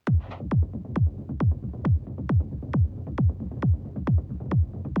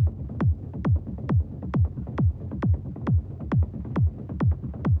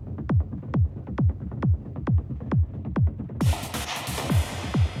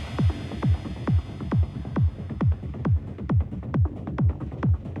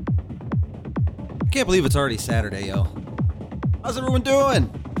Can't believe it's already Saturday, yo. How's everyone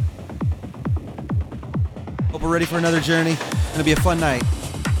doing? Hope we're ready for another journey. It's gonna be a fun night.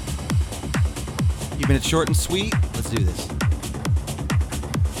 Keeping it short and sweet. Let's do this.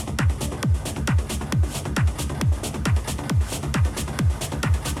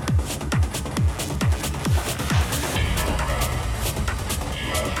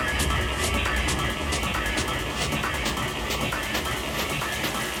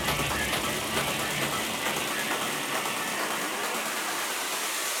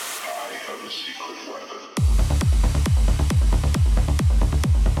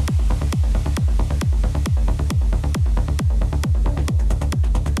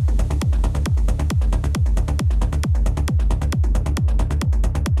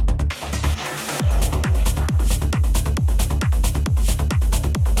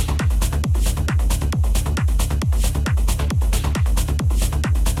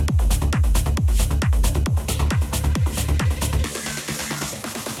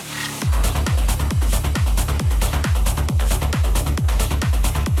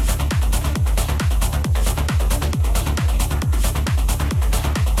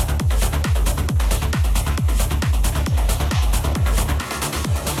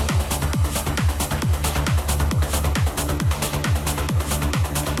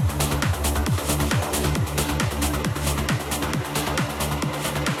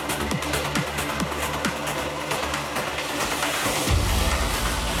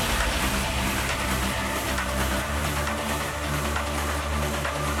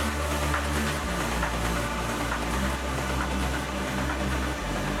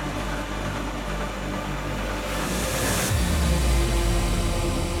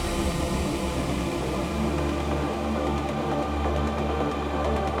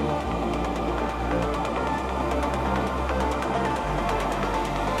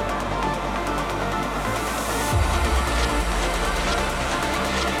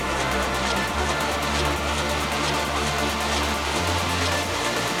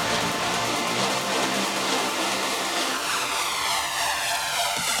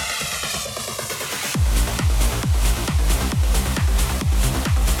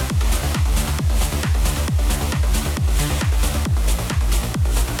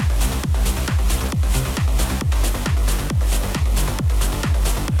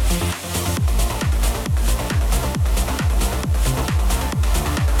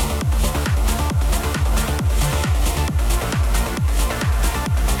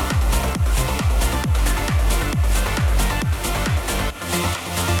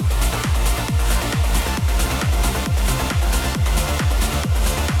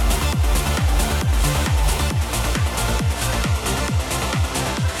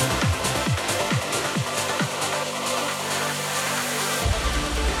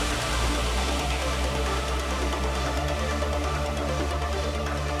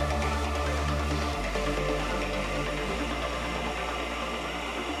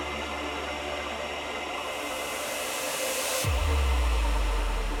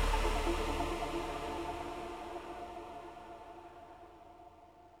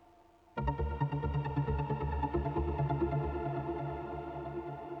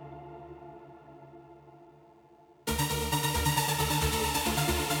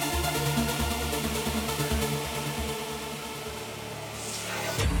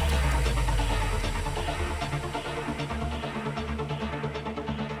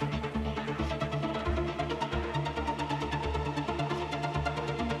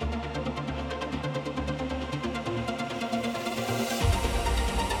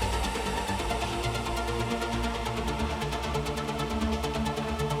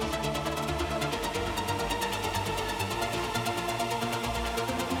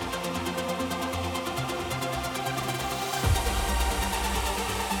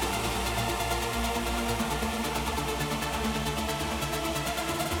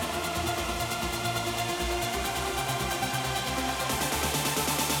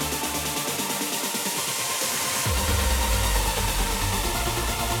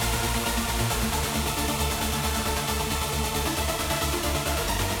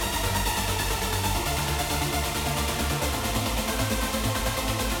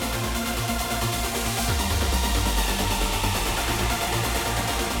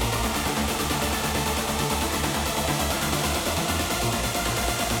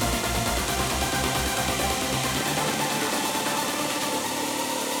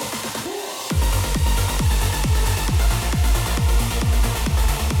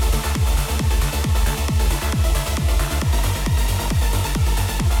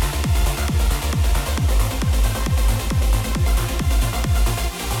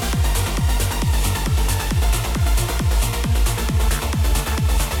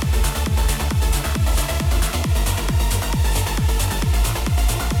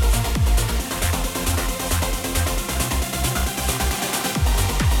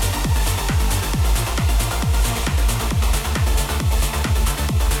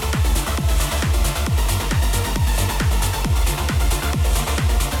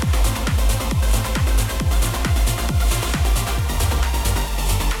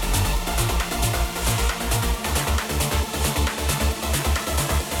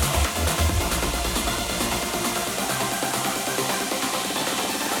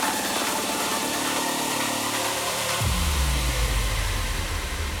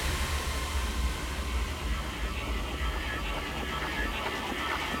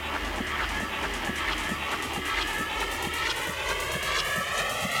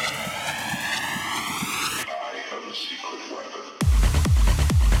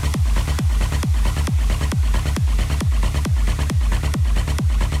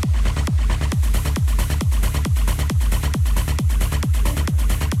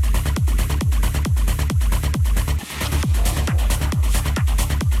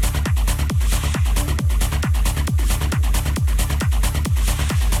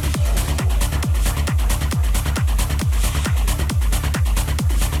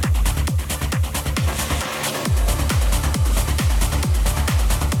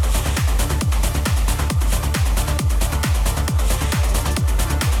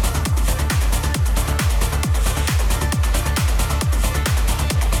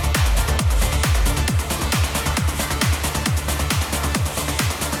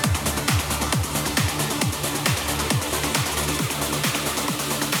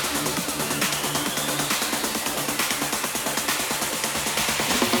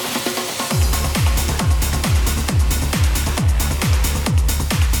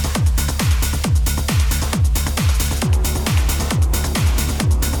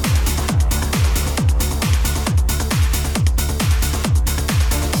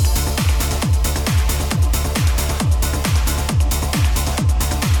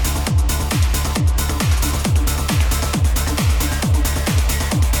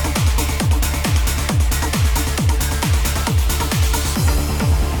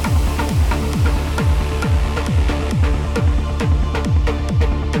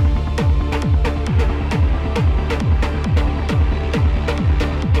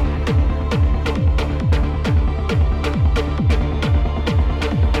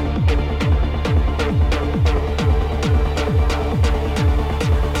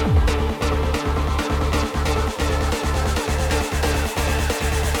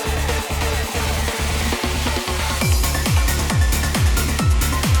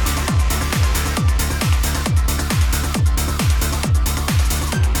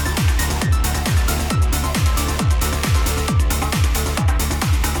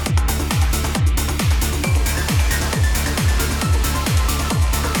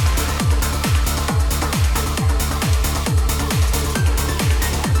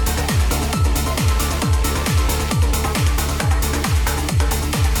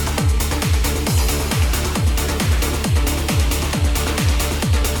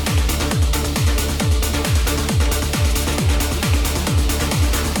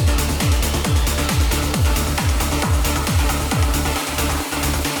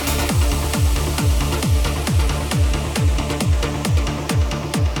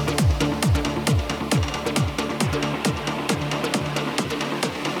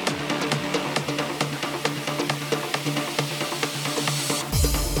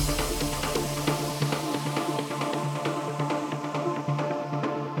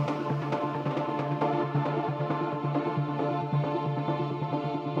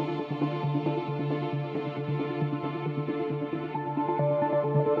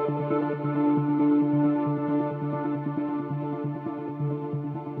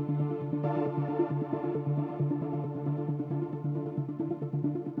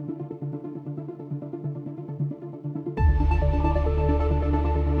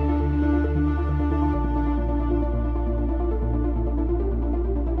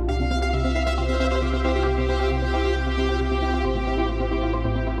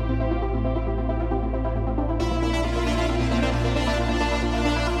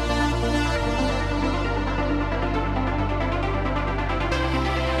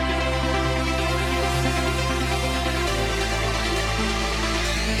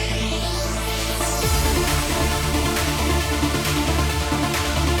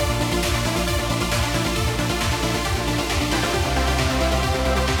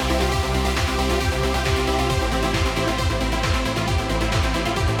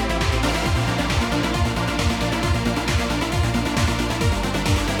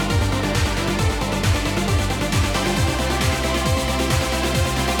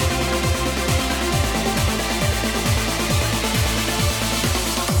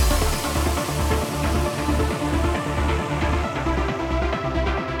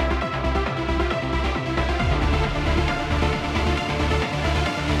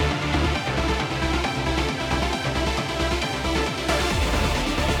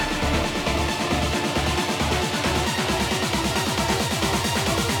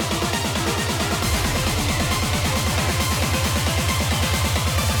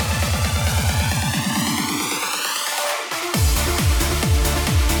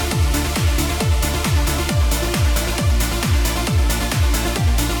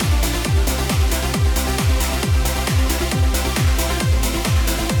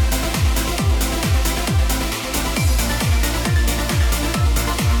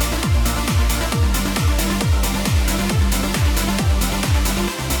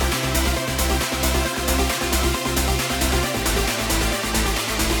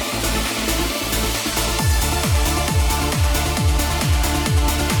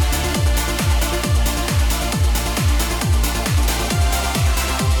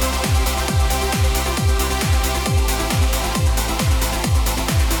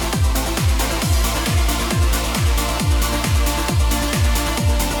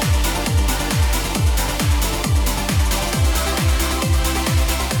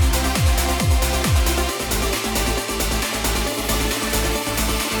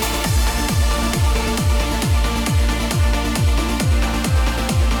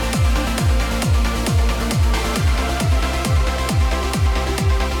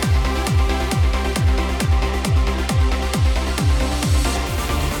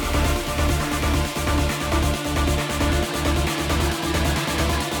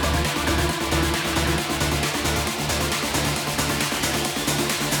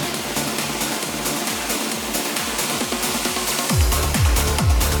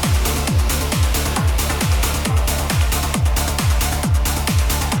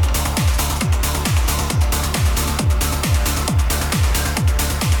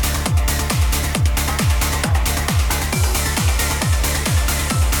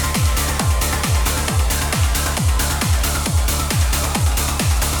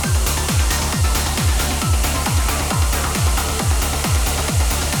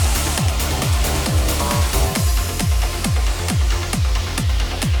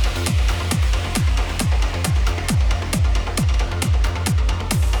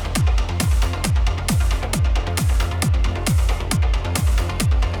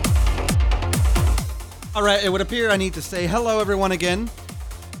 it would appear I need to say hello, everyone, again.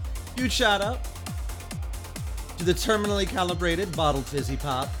 Huge shout out to the terminally calibrated bottled fizzy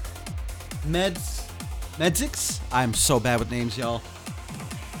pop, Medzix. I'm so bad with names, y'all.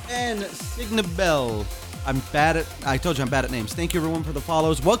 And Signabel. I told you I'm bad at names. Thank you, everyone, for the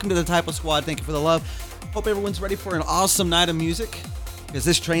follows. Welcome to the Typo Squad. Thank you for the love. Hope everyone's ready for an awesome night of music, because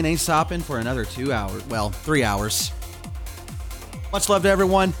this train ain't stopping for another 2 hours. Well, 3 hours. Much love to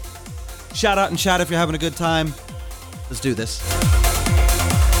everyone. Shout out and chat if you're having a good time. Let's do this.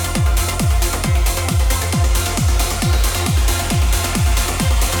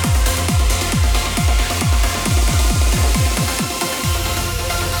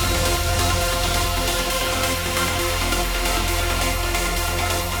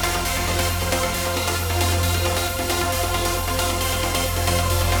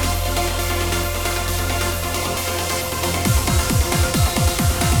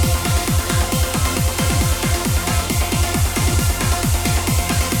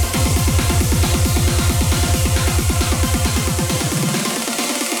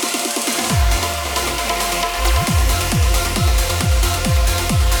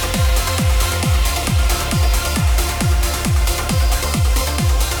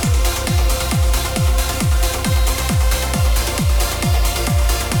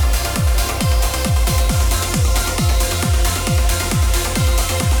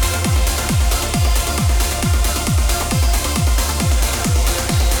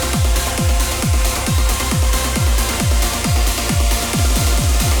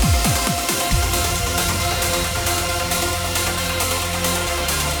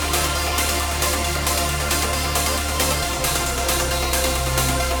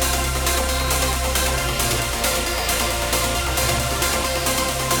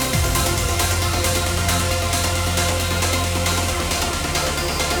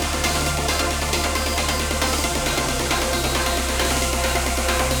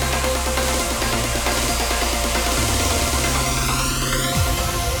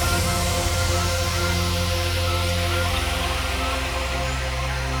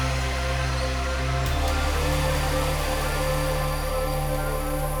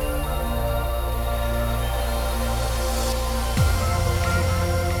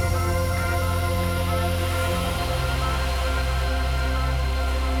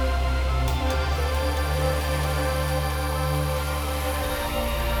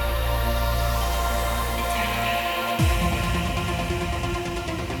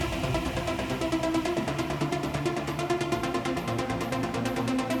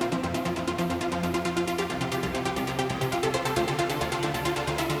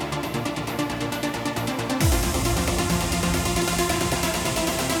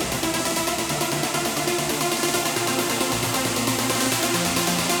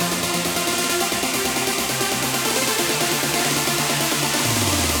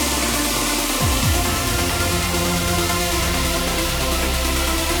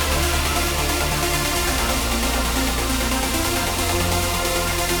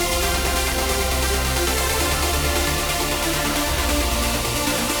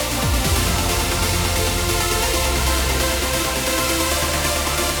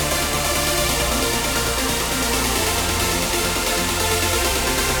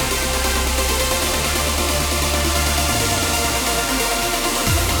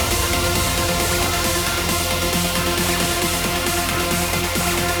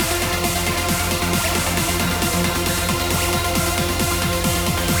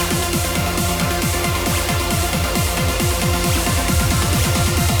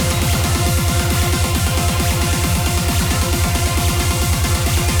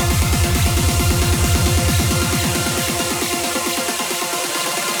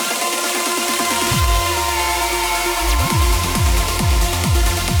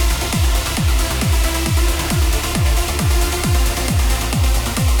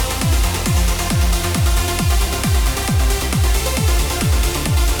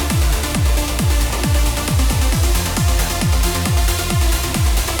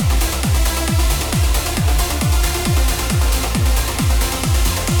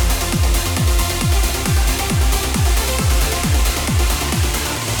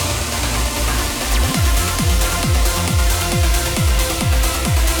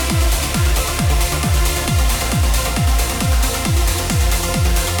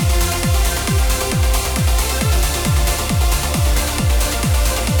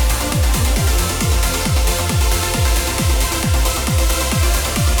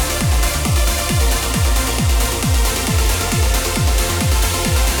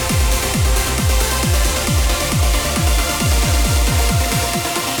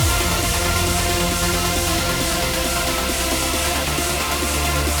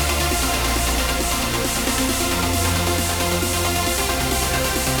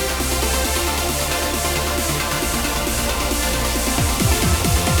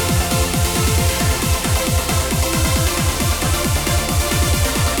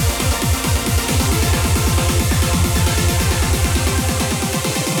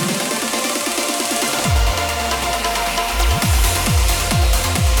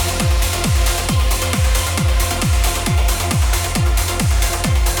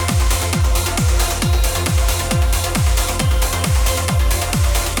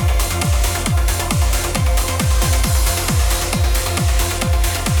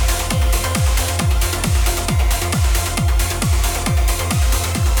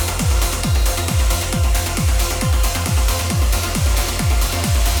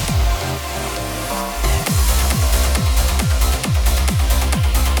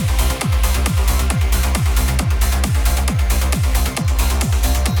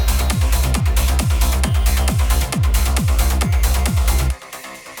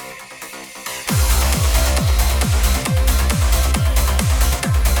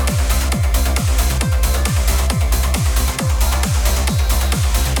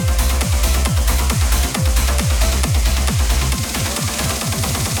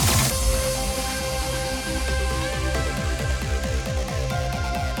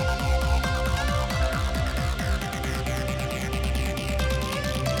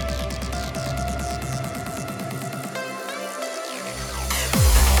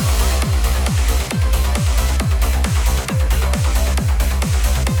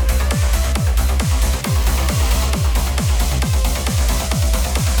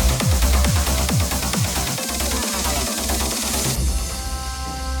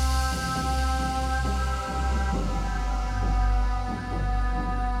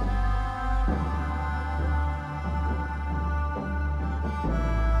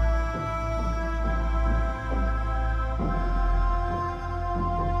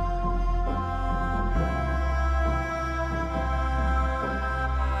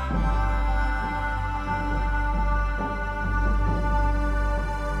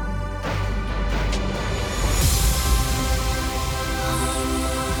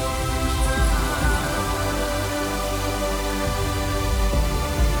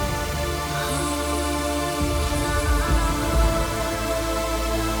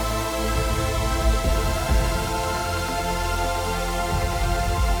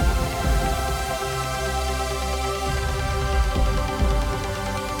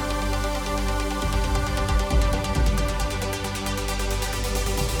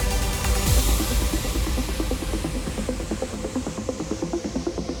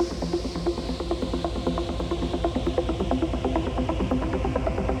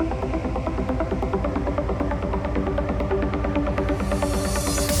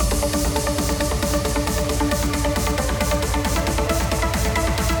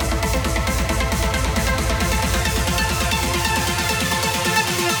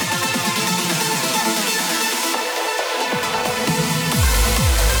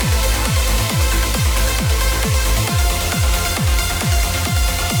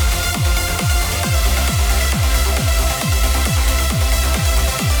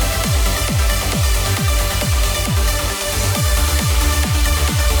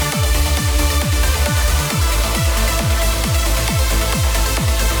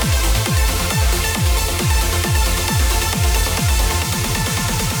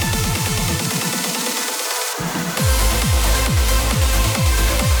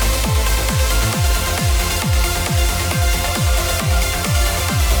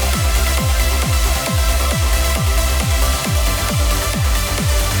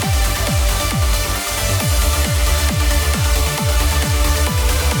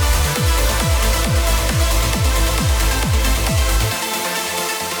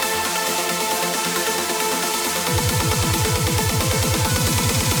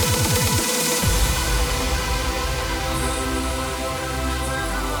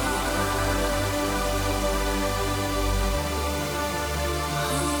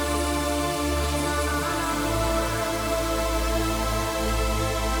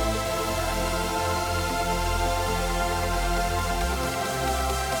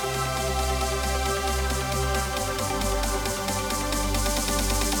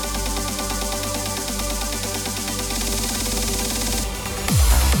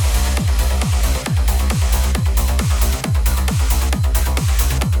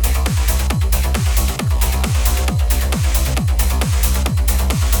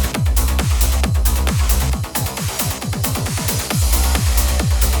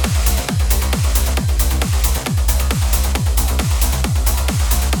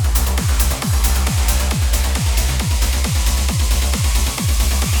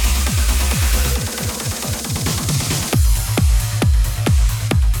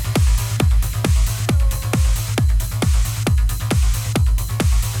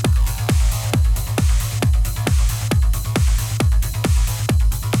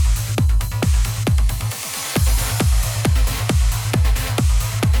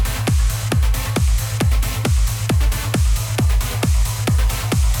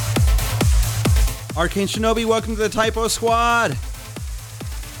 Arcane Shinobi, welcome to the Typo Squad.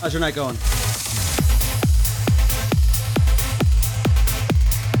 How's your night going?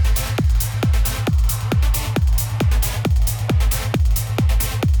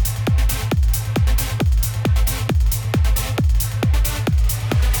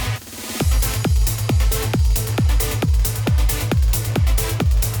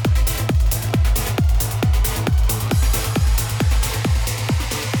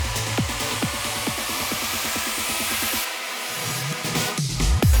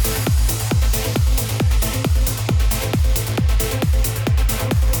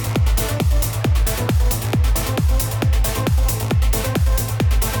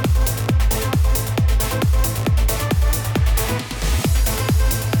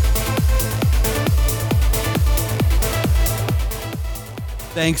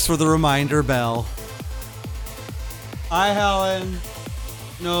 Thanks for the reminder, Belle. Hi, Helen.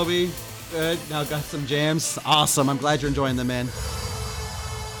 Nobi. Good. Now got some jams. Awesome. I'm glad you're enjoying them, man.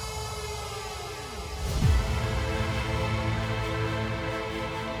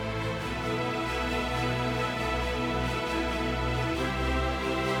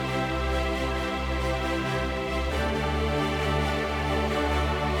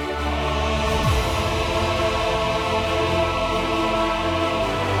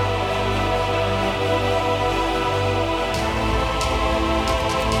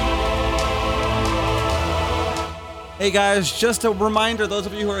 Hey guys, just a reminder, those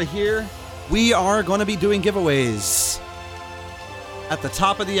of you who are here, we are going to be doing giveaways at the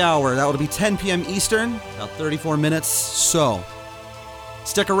top of the hour. That will be 10 p.m. Eastern, about 34 minutes. So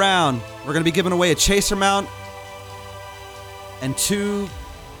stick around. We're going to be giving away a chaser mount and 2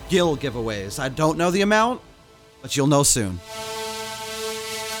 Gil giveaways. I don't know the amount, but you'll know soon.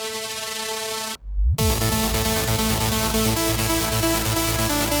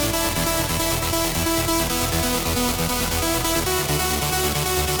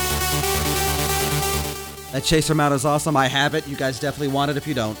 That chaser mount is awesome. I have it. You guys definitely want it if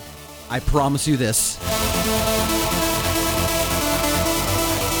you don't. I promise you this.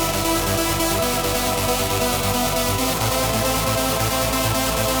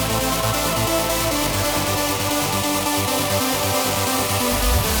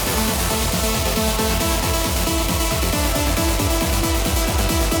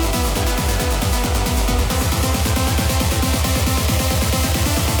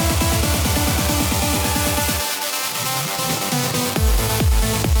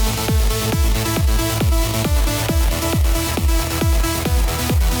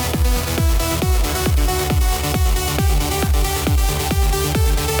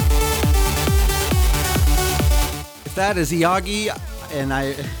 That is Iyagi, and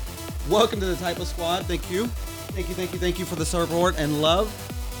I welcome to the Typo Squad. Thank you for the support and love.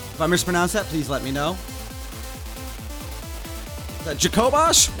 If I mispronounce that, please let me know. Is that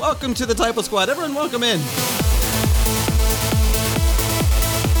Jacobosh? Welcome to the Typo Squad. Everyone, welcome in.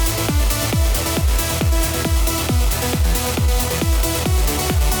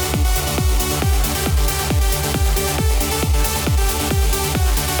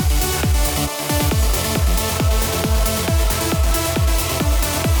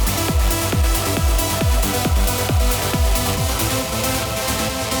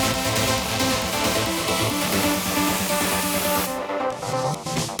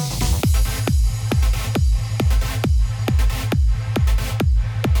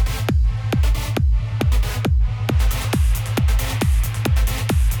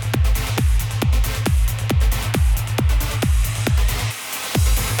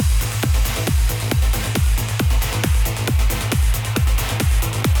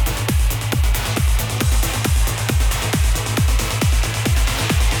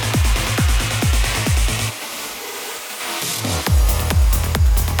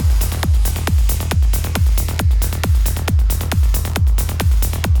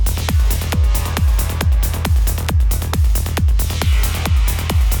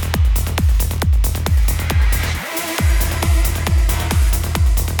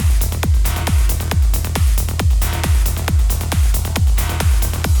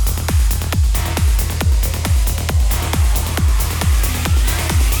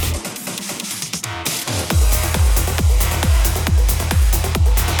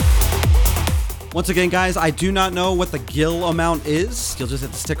 Once again, guys, I do not know what the Gil amount is. You'll just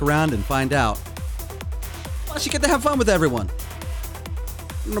have to stick around and find out. Plus, you get to have fun with everyone.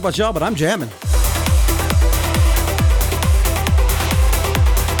 I don't know about y'all, but I'm jamming.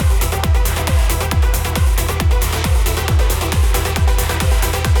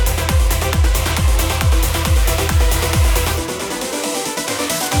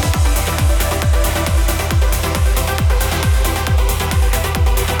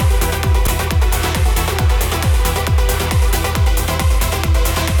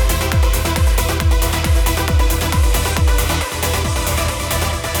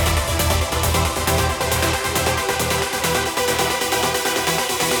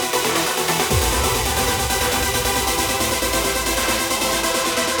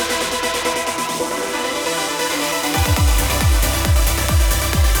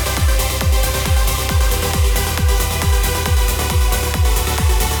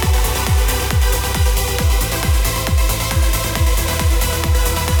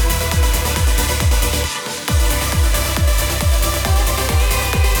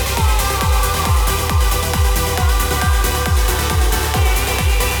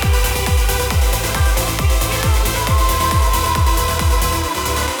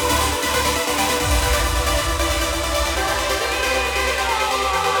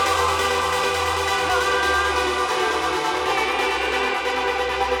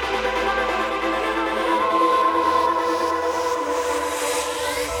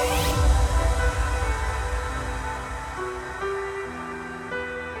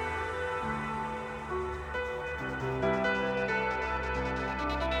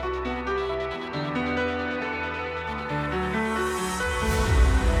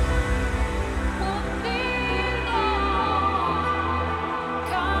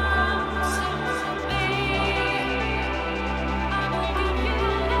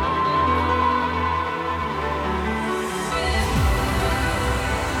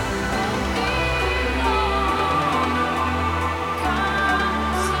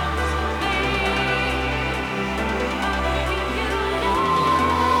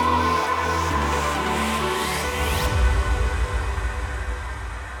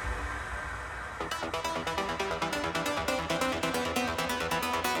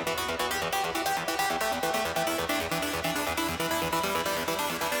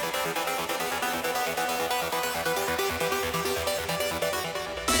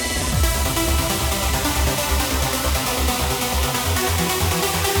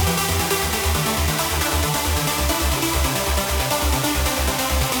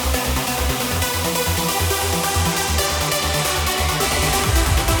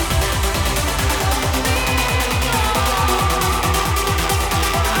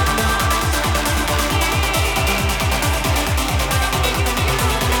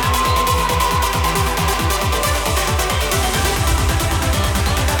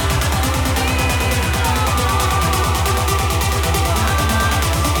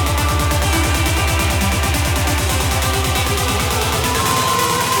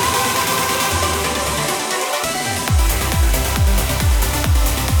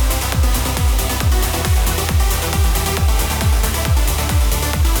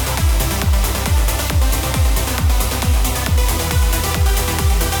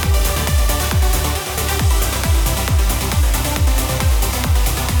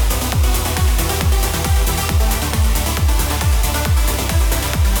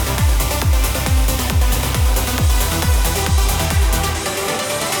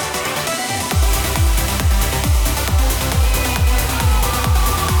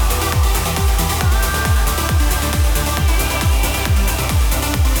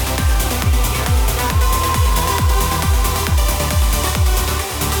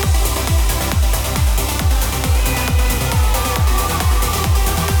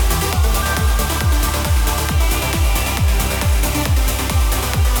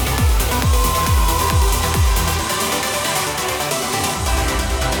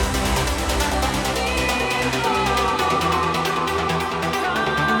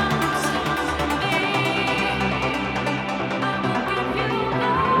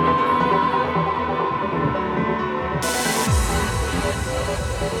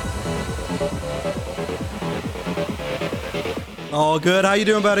 All good. How you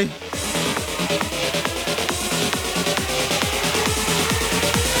doing, buddy?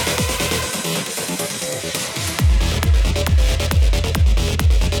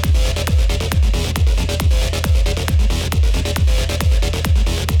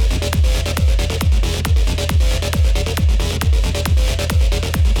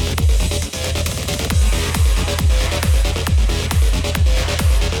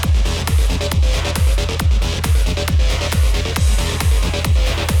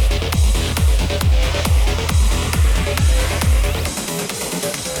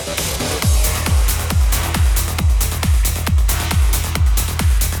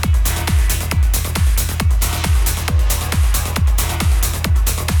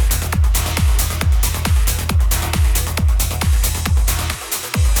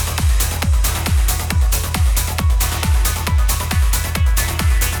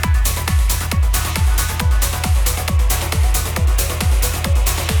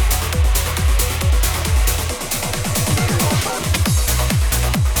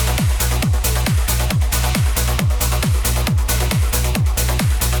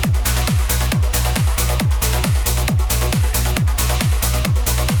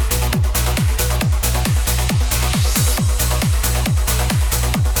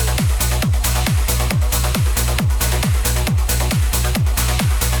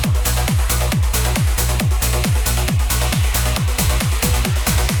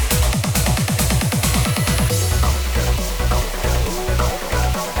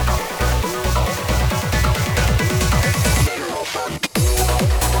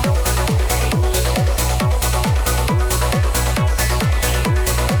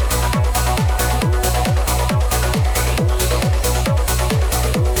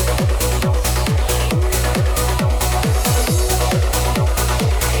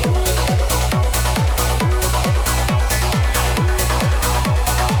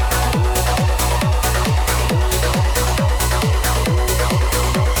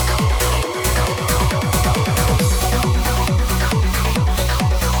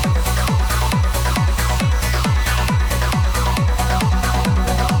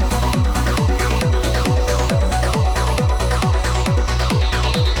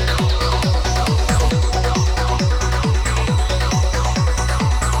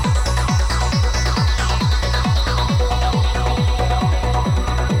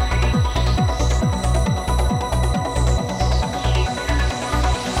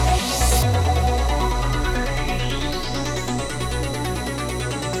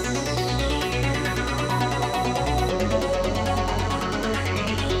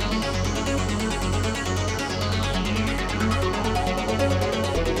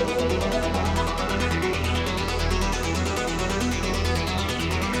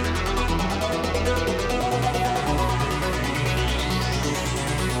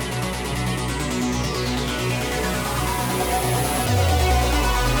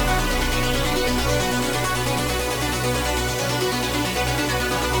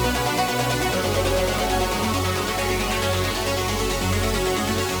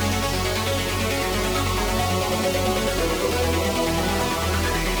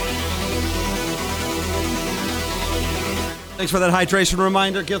 Thanks for that hydration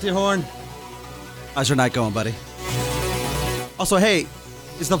reminder, Guilty Horn. How's your night going, buddy? Also, hey,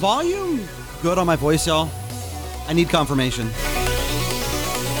 is the volume good on my voice, y'all? I need confirmation.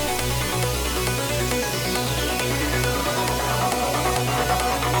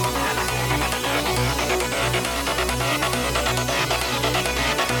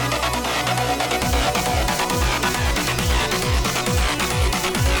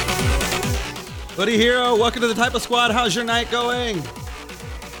 Buddy Hero, welcome to the Type of Squad. How's your night going?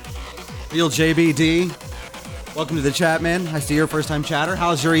 Real JBD, welcome to the chat, man. I see you're a first-time chatter.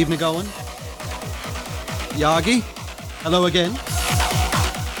 How's your evening going? Yagi, hello again.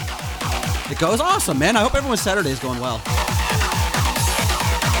 It goes awesome, man. I hope everyone's Saturday is going well.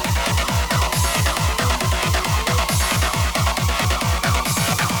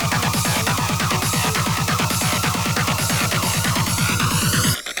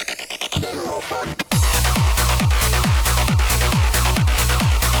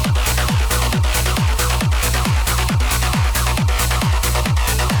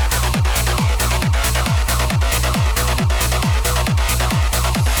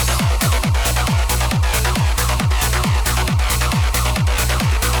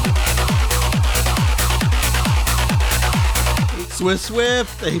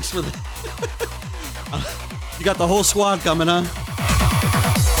 Swift, thanks for the... You got the whole squad coming, huh?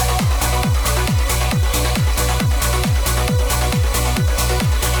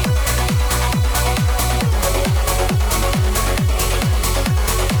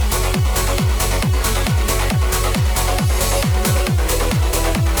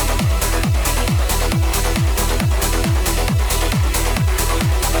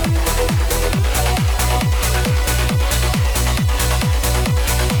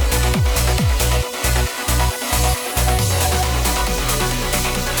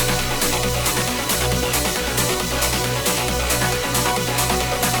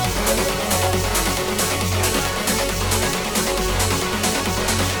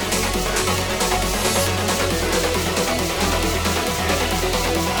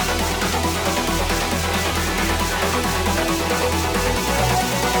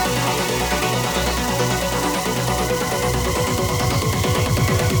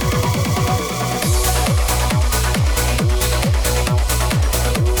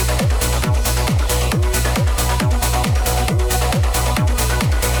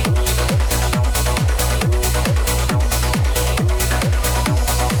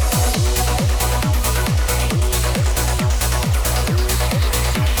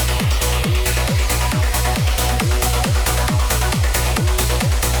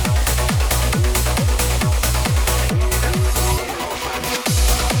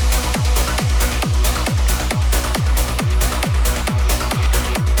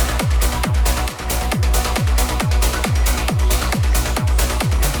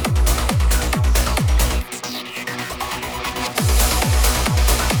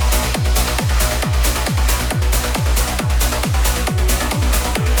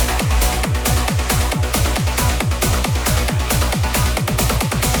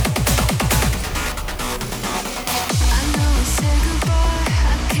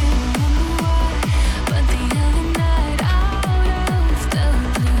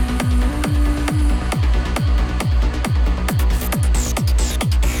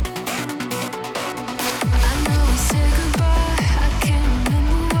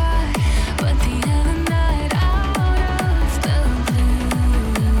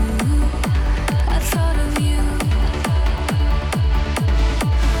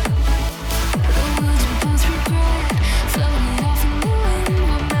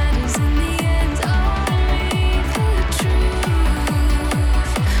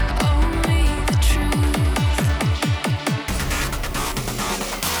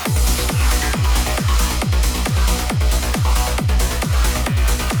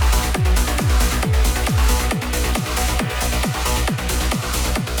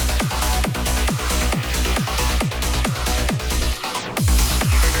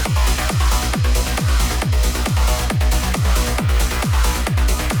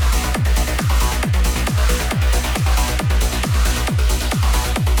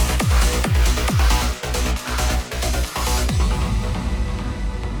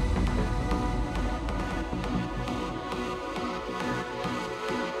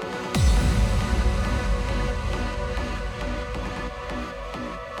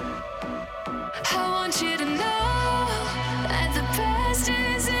 you to know that the past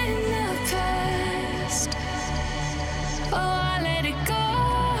is in the past. Oh, I let it go.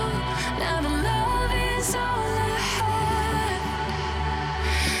 Now the love is all I have.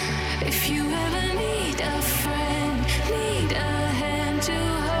 If you ever need a friend, need a hand to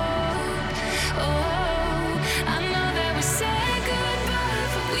hold, oh, I know that we say goodbye,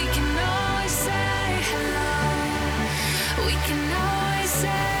 but we can always say hello. We can always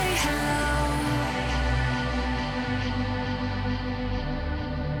say hello.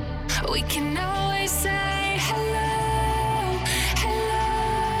 We can always say hello,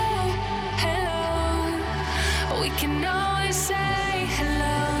 hello, hello. We can always say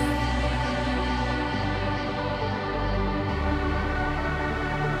hello.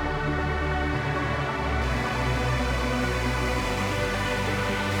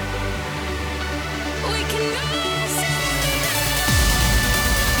 We can always say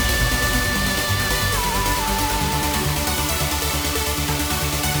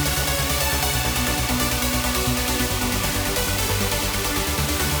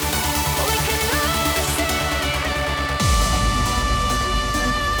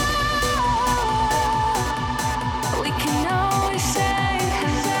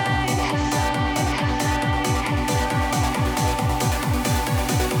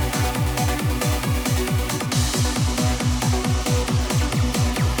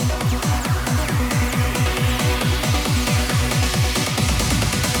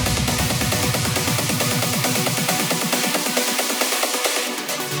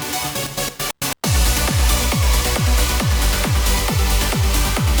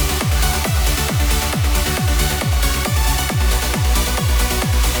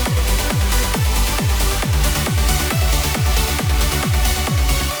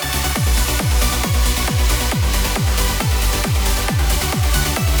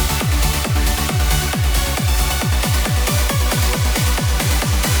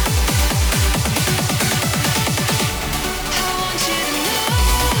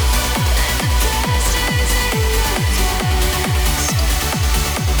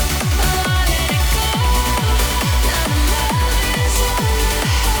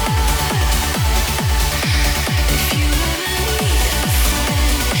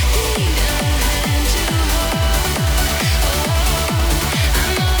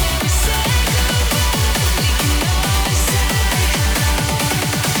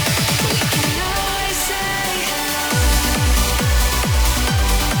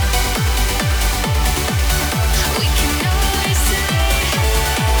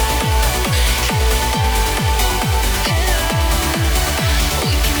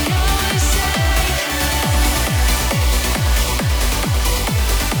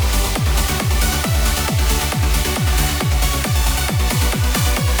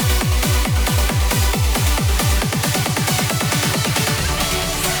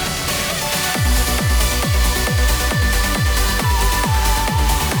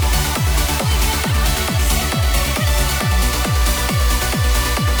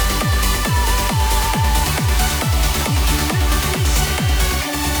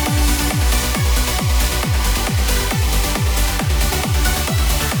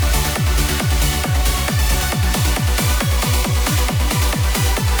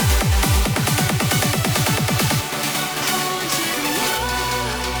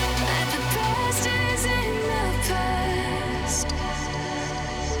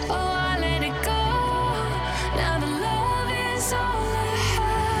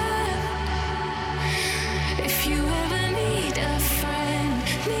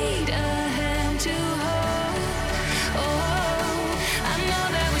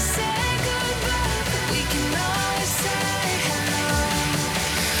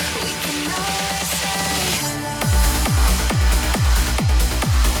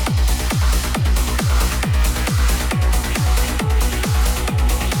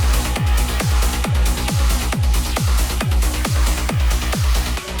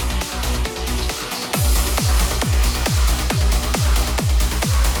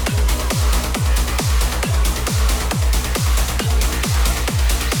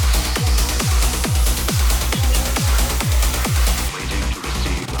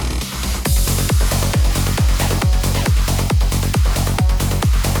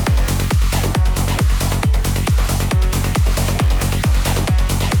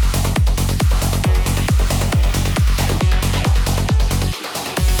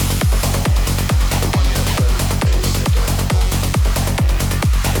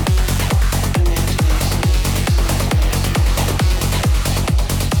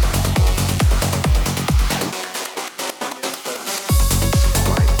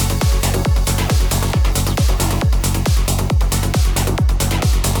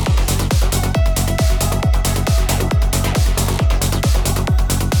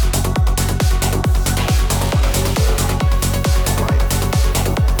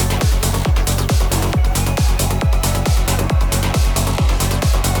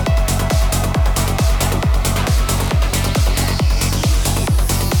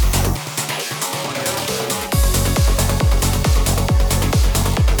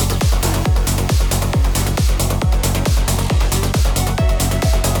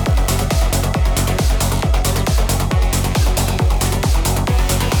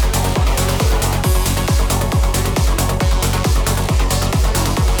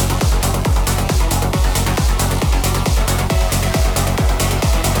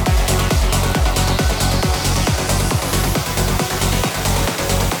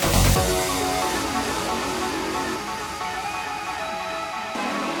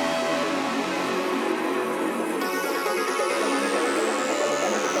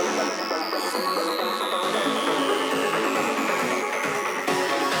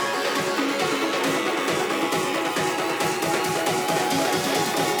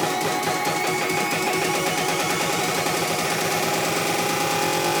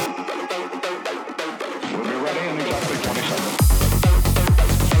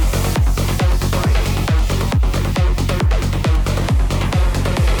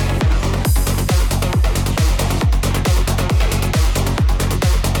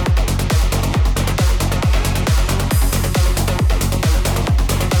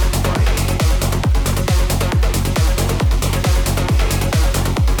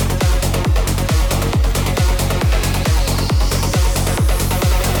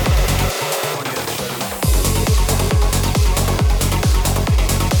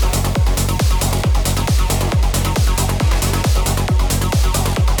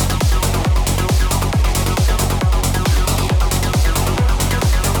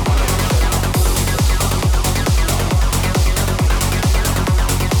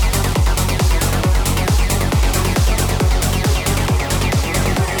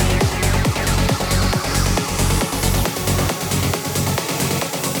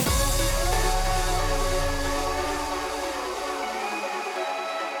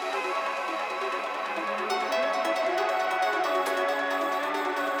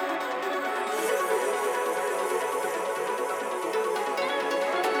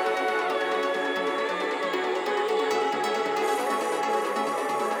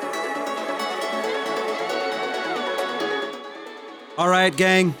All right,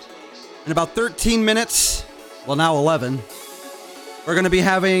 gang. In about 13 minutes, well, now 11, we're going to be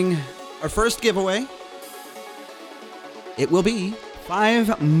having our first giveaway. It will be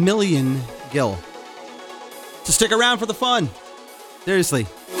 5 million gil. So stick around for the fun. Seriously.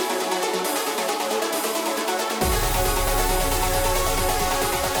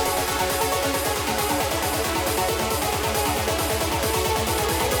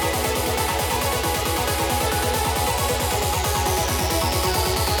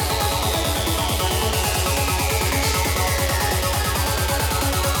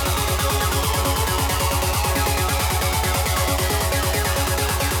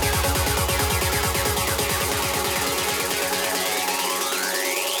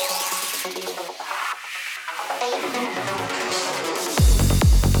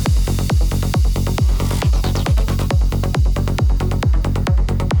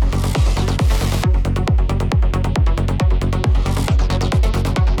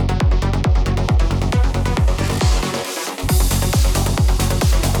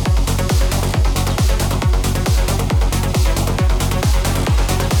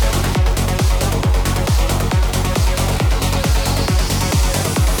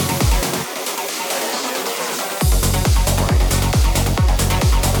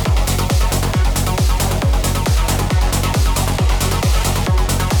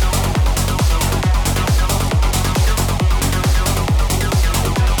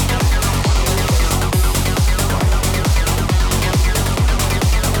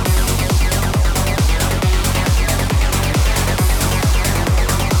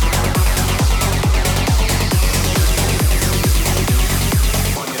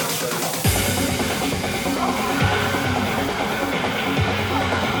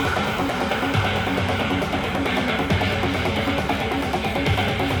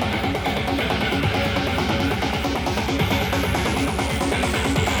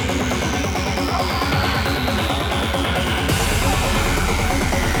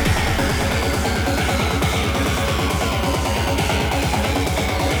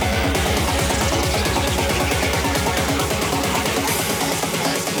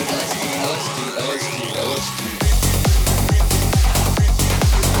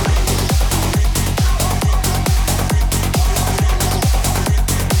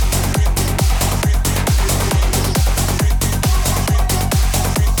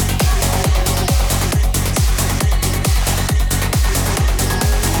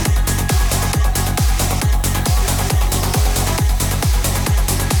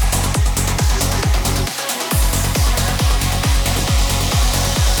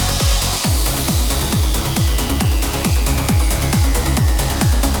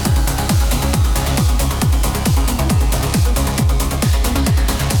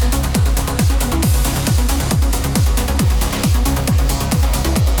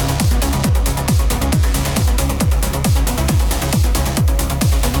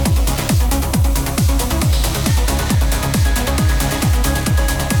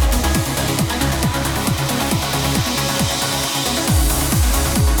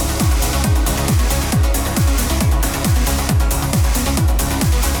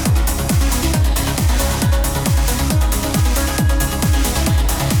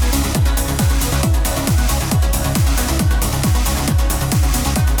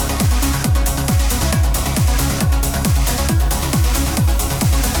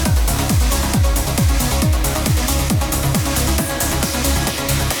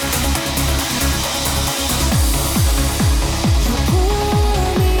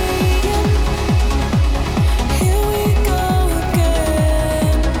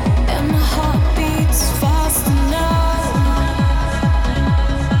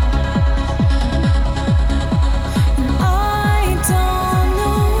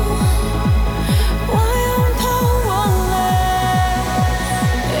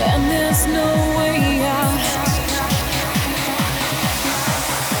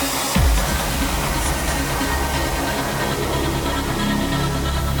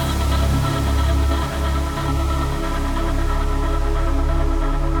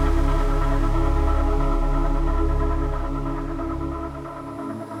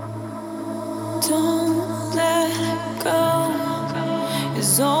 Don't let go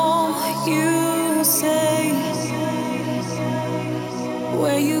is all you say.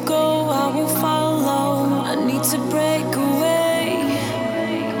 Where you go, I will follow. I need to break away.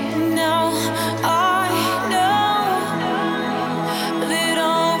 Now I know that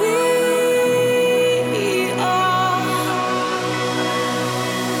all we are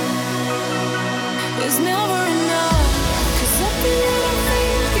is never enough. 'Cause every little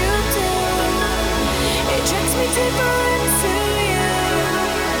thing you do, it drags me deeper into you.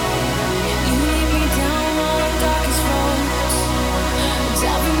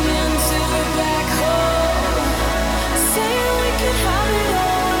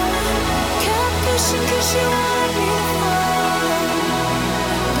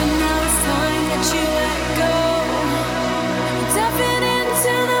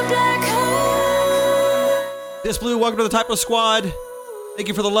 Kiss Blue, welcome to the Typo Squad. Thank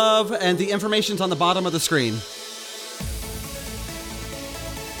you for the love, and the information's on the bottom of the screen. It's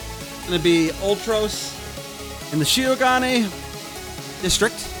going to be Ultros in the Shiogane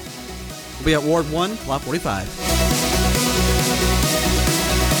District. We'll be at Ward 1, Lot 45.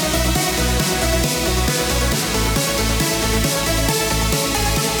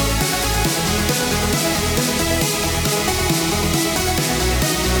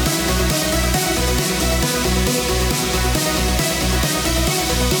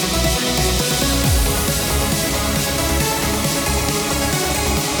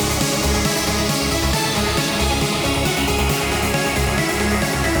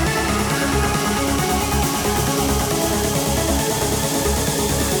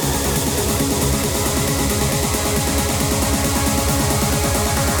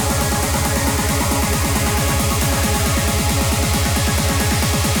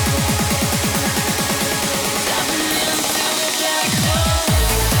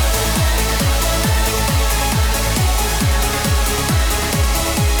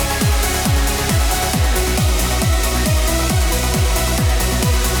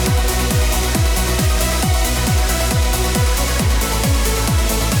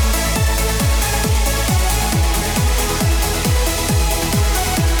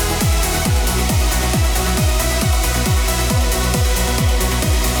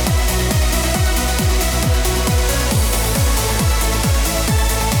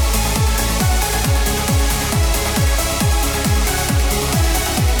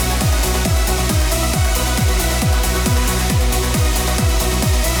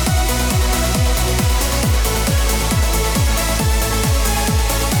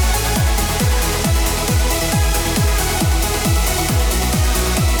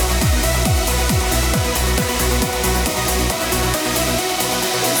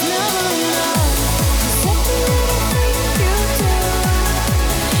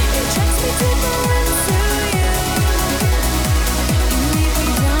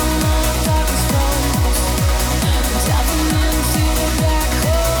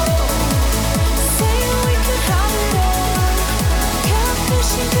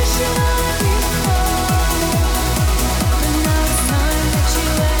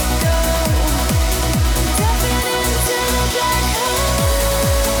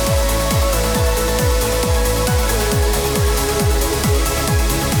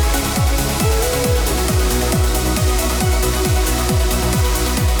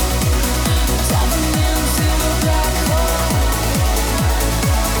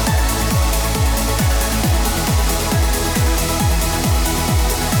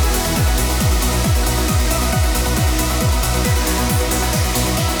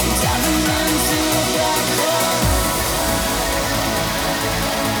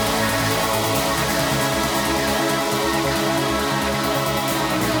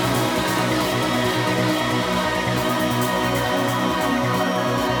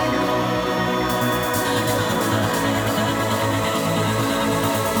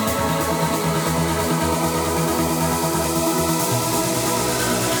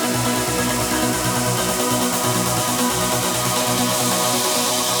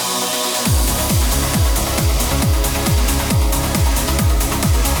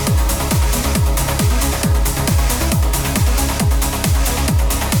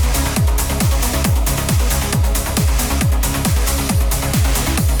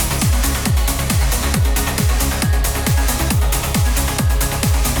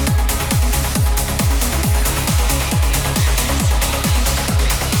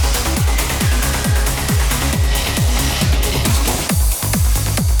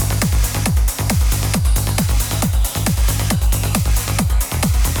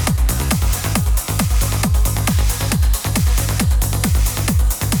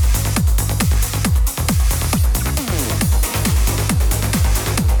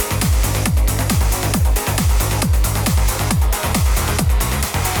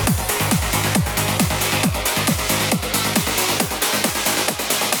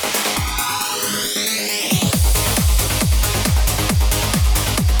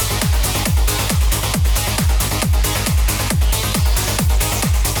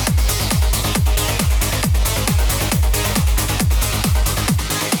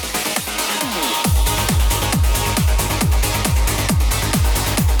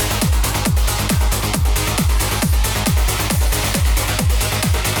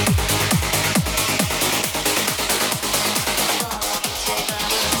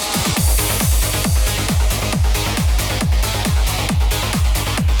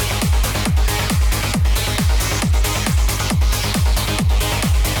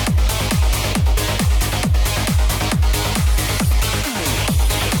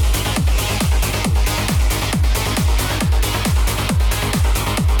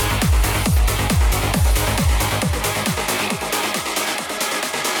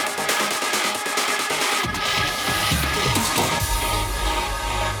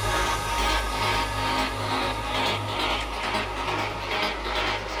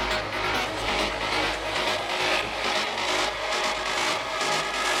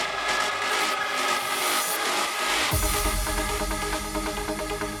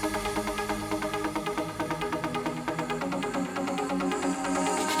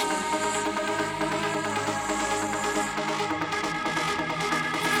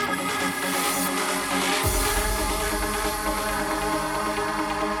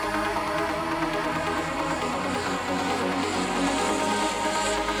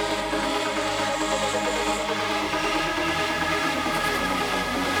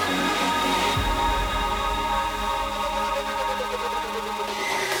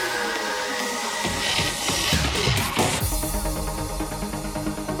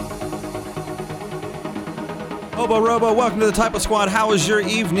 Hobo Robo, welcome to the Typo Squad. How was your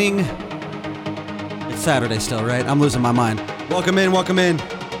evening? It's Saturday still, right? I'm losing my mind. Welcome in, welcome in.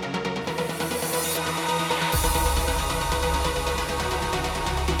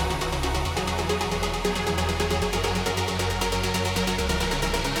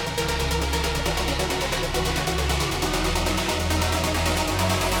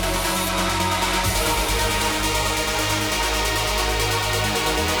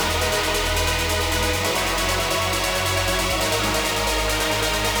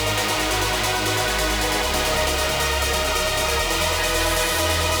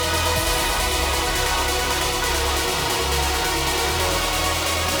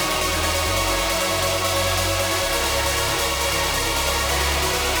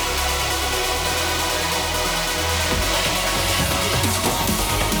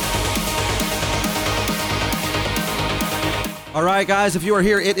 All right, guys, if you are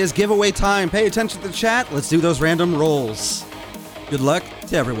here, it is giveaway time. Pay attention to the chat. Let's do those random rolls. Good luck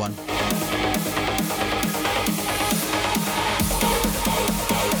to everyone.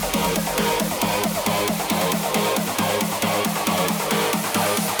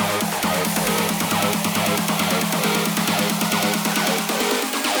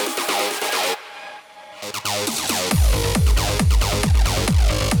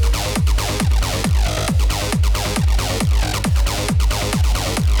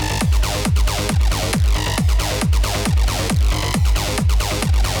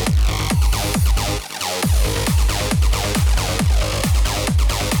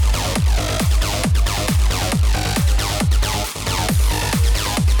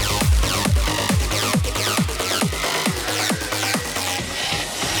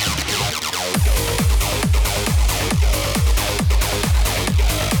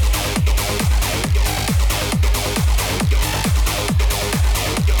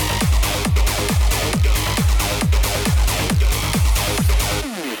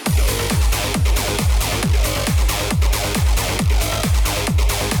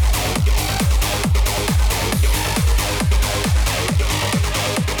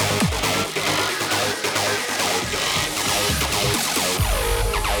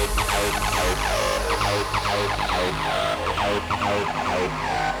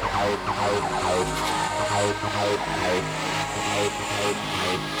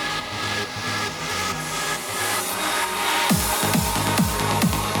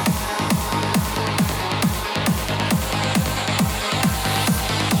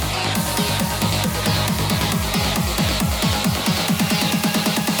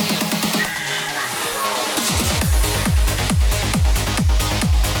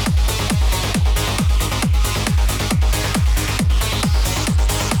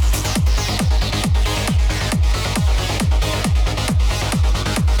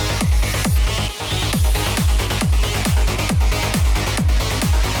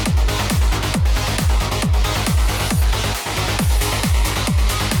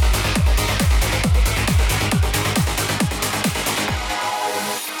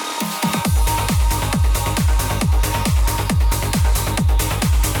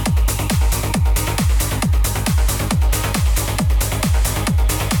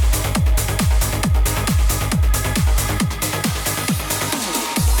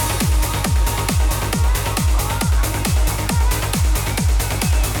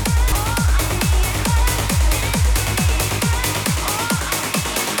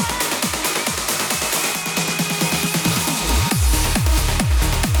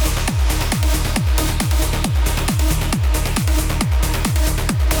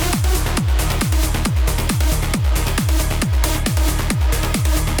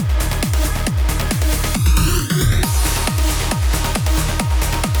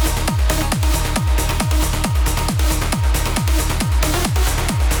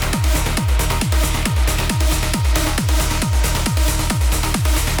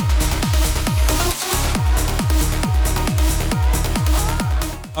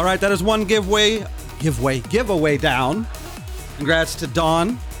 All right, that is one giveaway down. Congrats to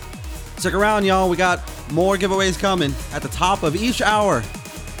Dawn. Stick around, y'all. We got more giveaways coming at the top of each hour.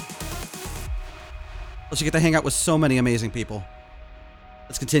 Plus, you get to hang out with so many amazing people.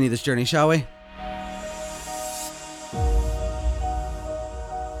 Let's continue this journey, shall we?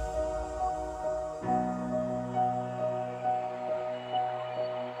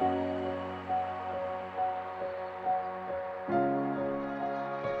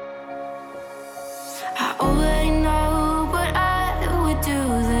 I already know what I would do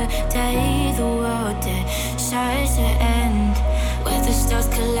the day the world decides to end. With the stars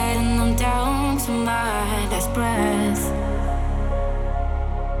colliding, I'm down to my last breath.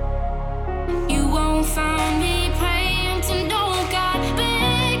 You won't find me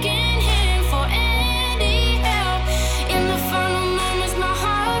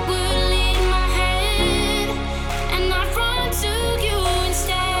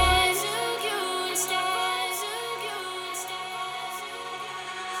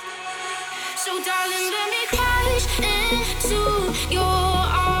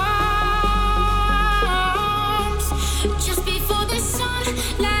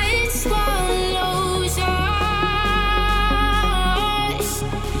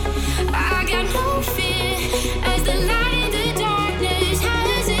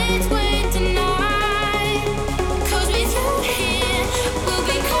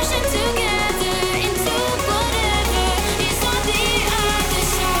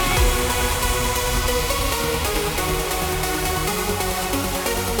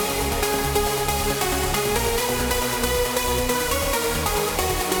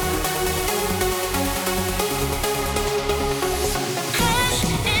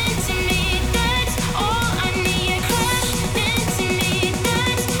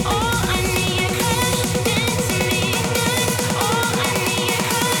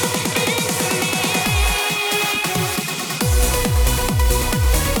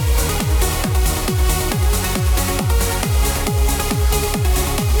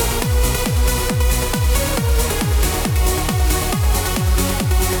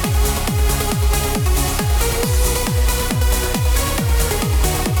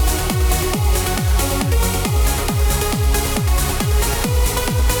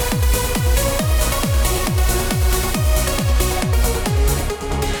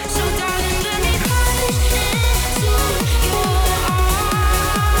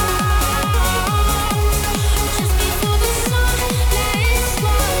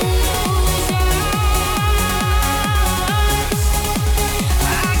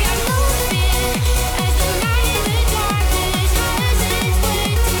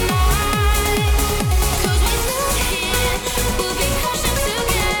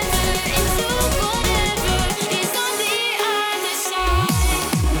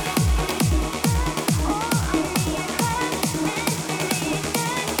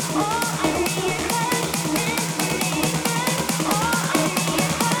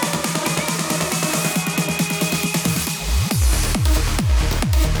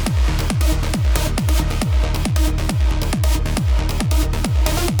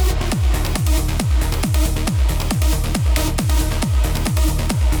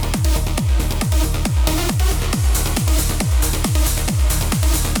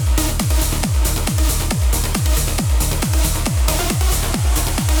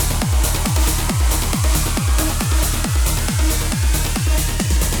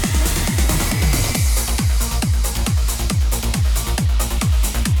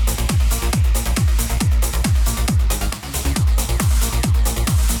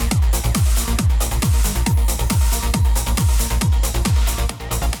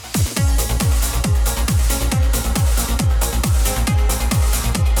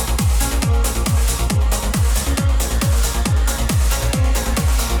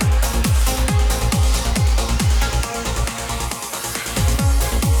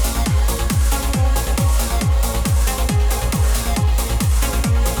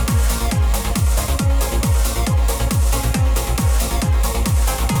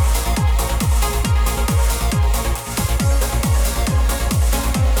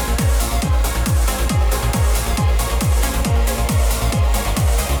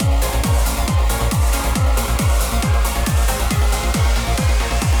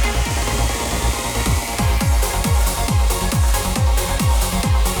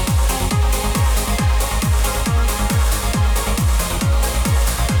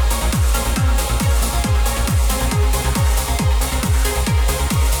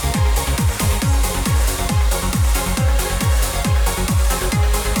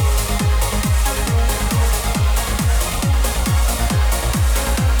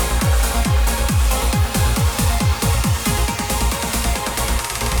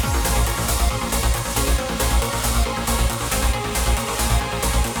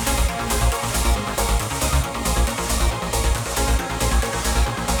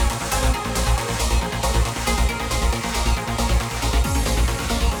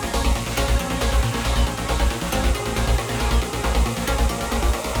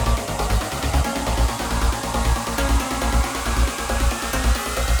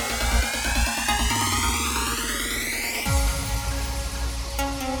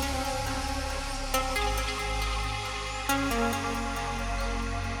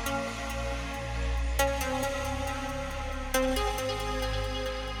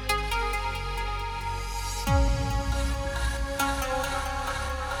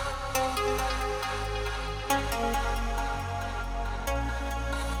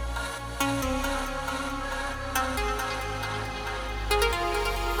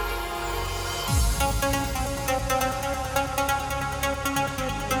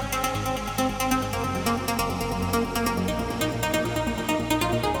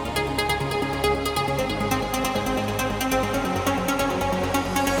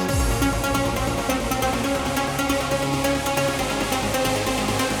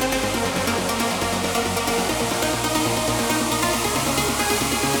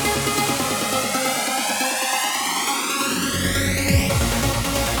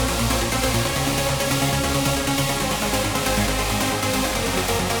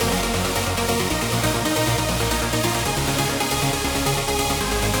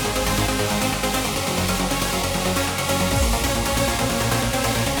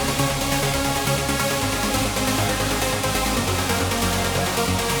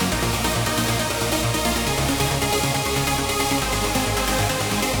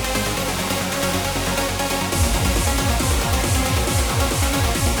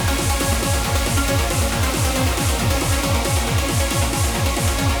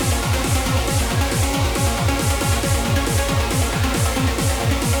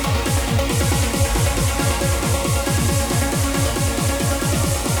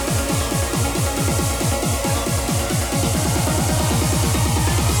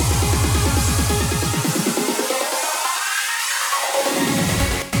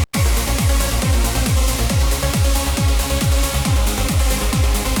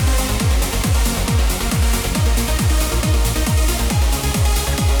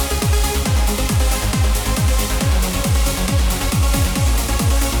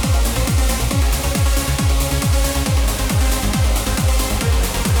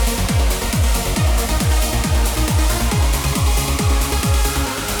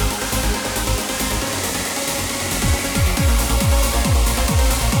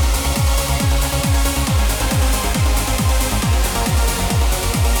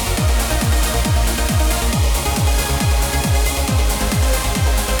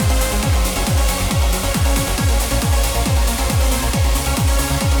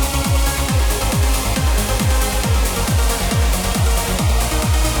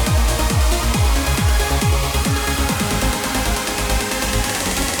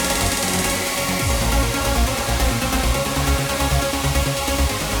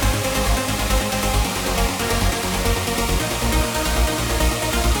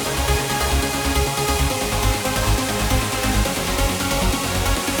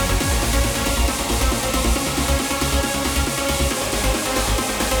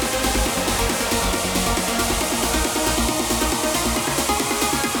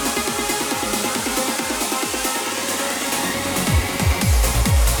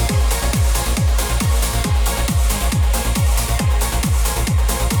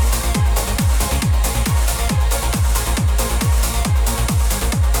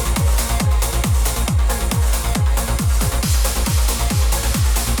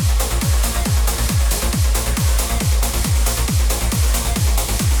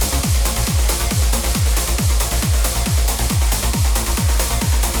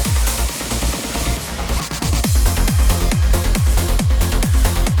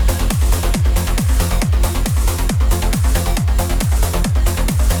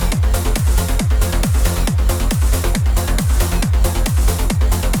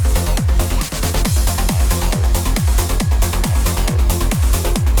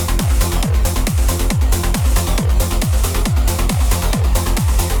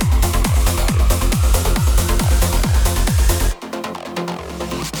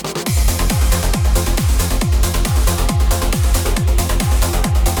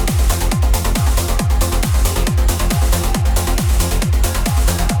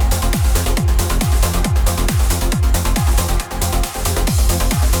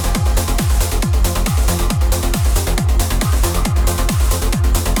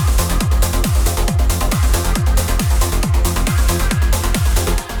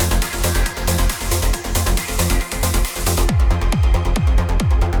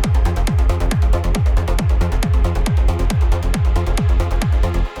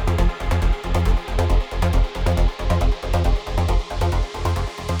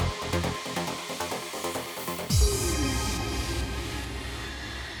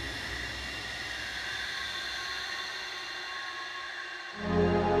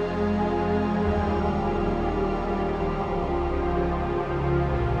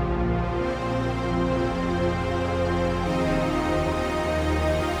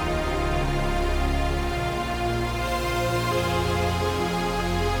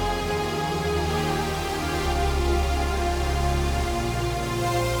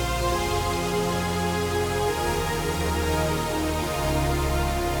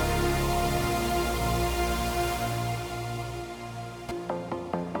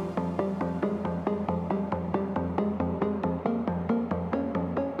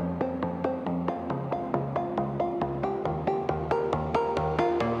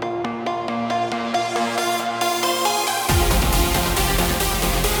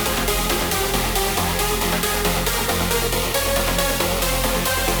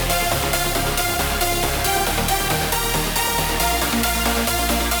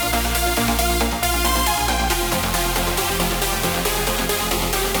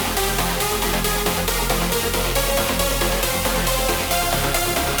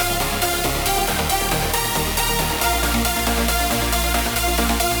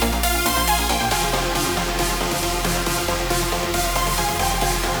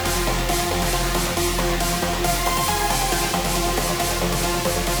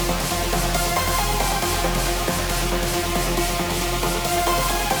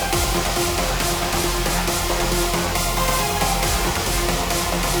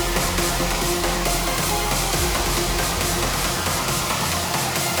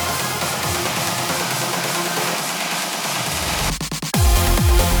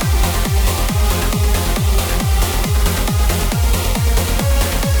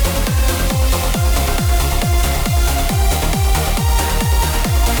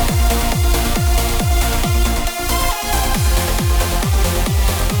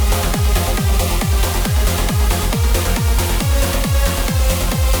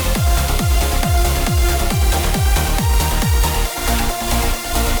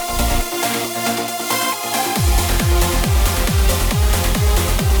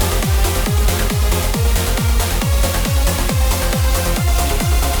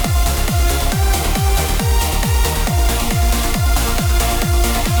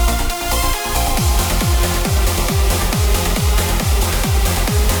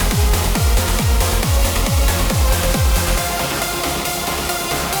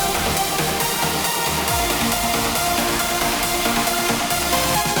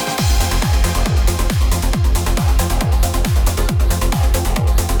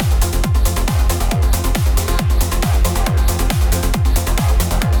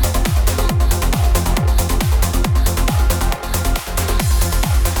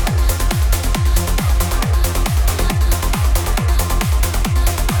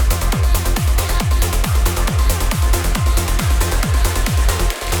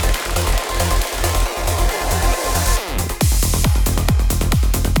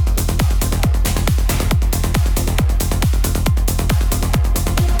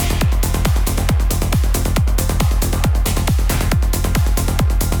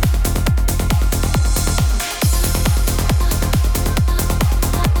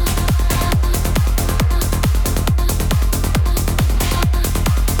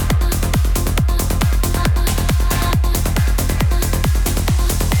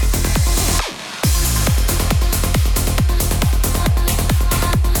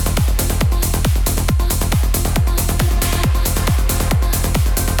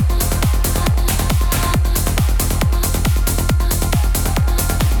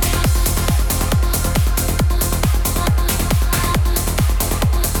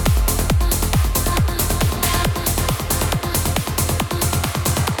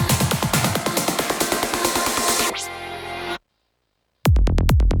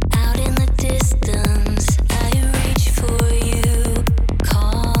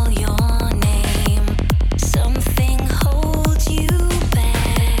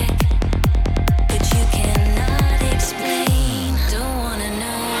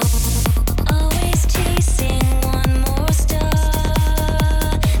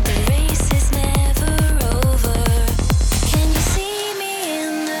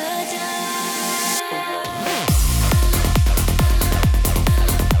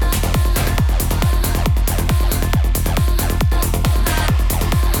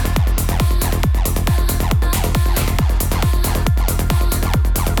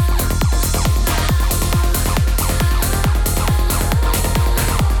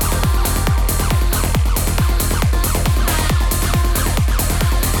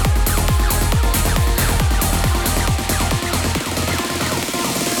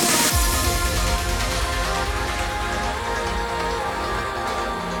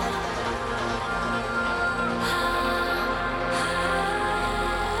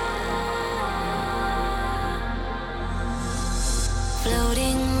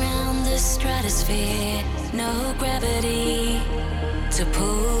floating round the stratosphere. No gravity to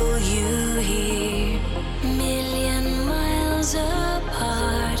pull you here. Million miles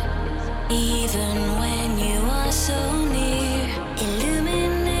apart, even when you are so near.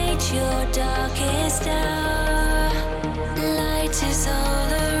 Illuminate your darkest hour. Light is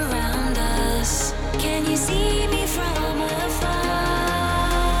all around us. Can you see me from afar?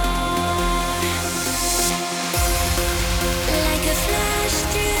 Like a flash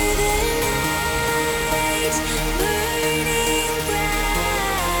through the night, burning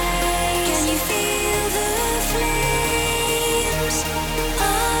bright. Can you feel the flames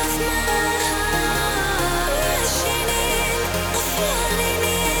of my heart rushing in, falling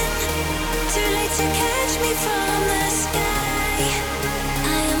in? Too late to catch me from the sky.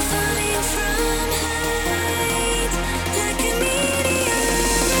 I am falling from height, like a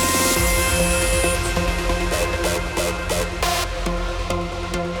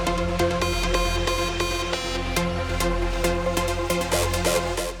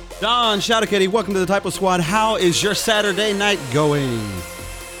Don Shadowkitty, welcome to the Typo Squad. How is your Saturday night going?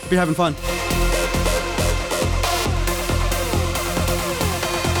 Hope you're having fun.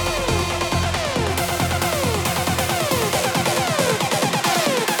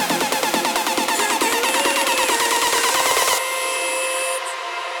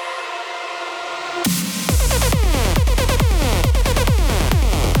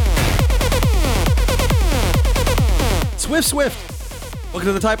 Swift. Welcome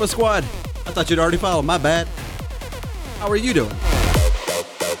to the Typo Squad. I thought you'd already followed. My bad. How are you doing?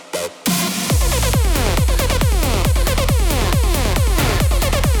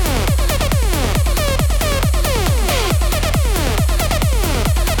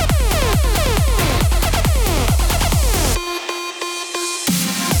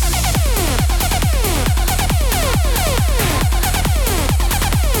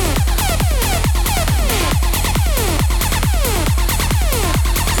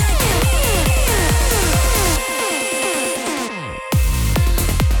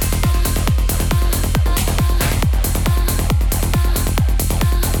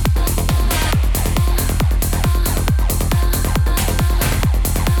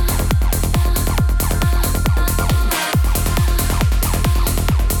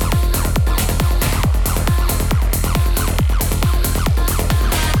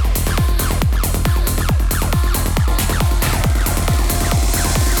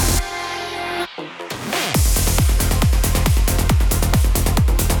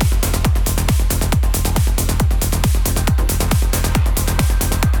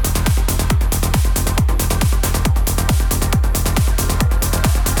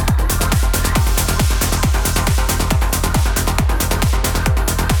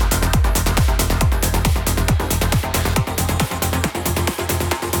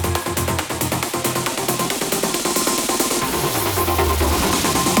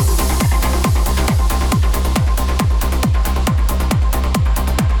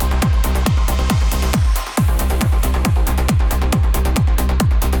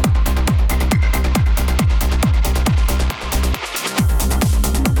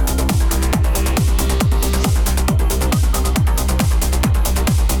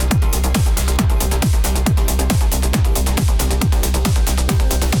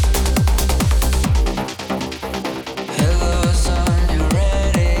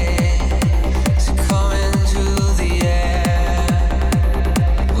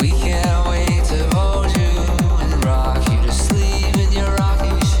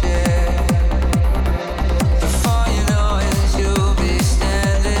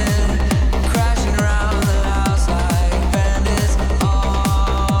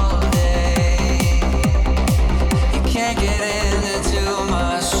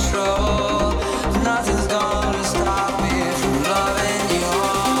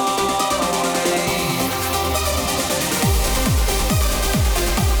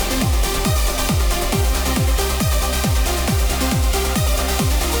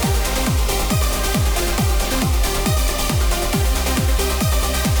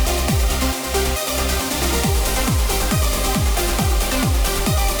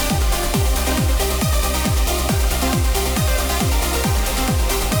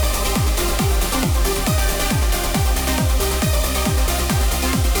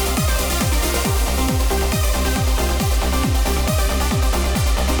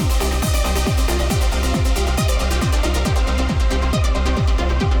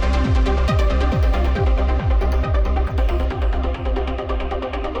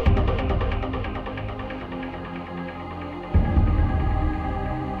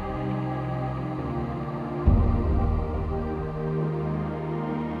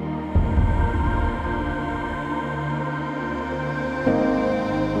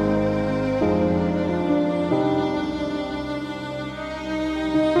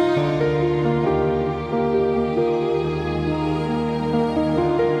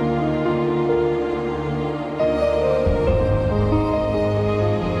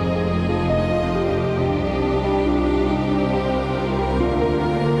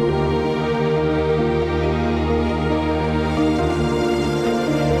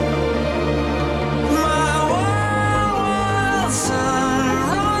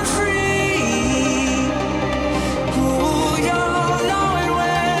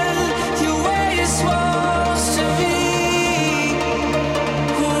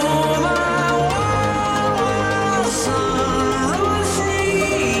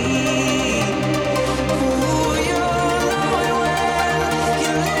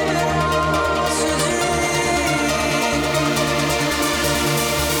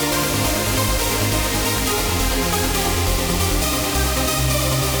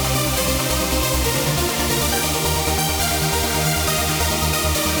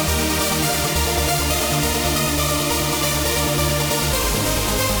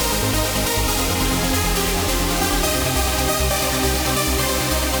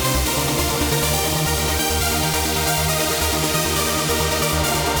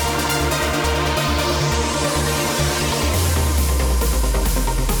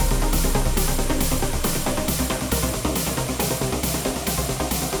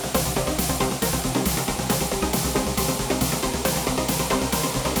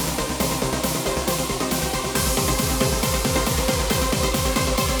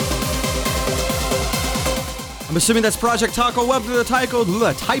 I'm assuming that's Project Taco. Welcome to the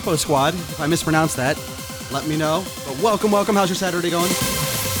Typo Squad. If I mispronounced that, let me know. But welcome. How's your Saturday going?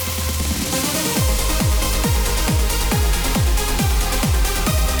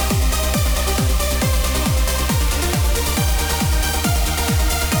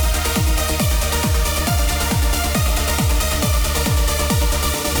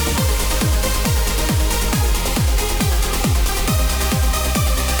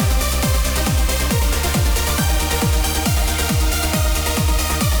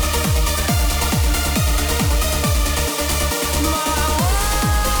 My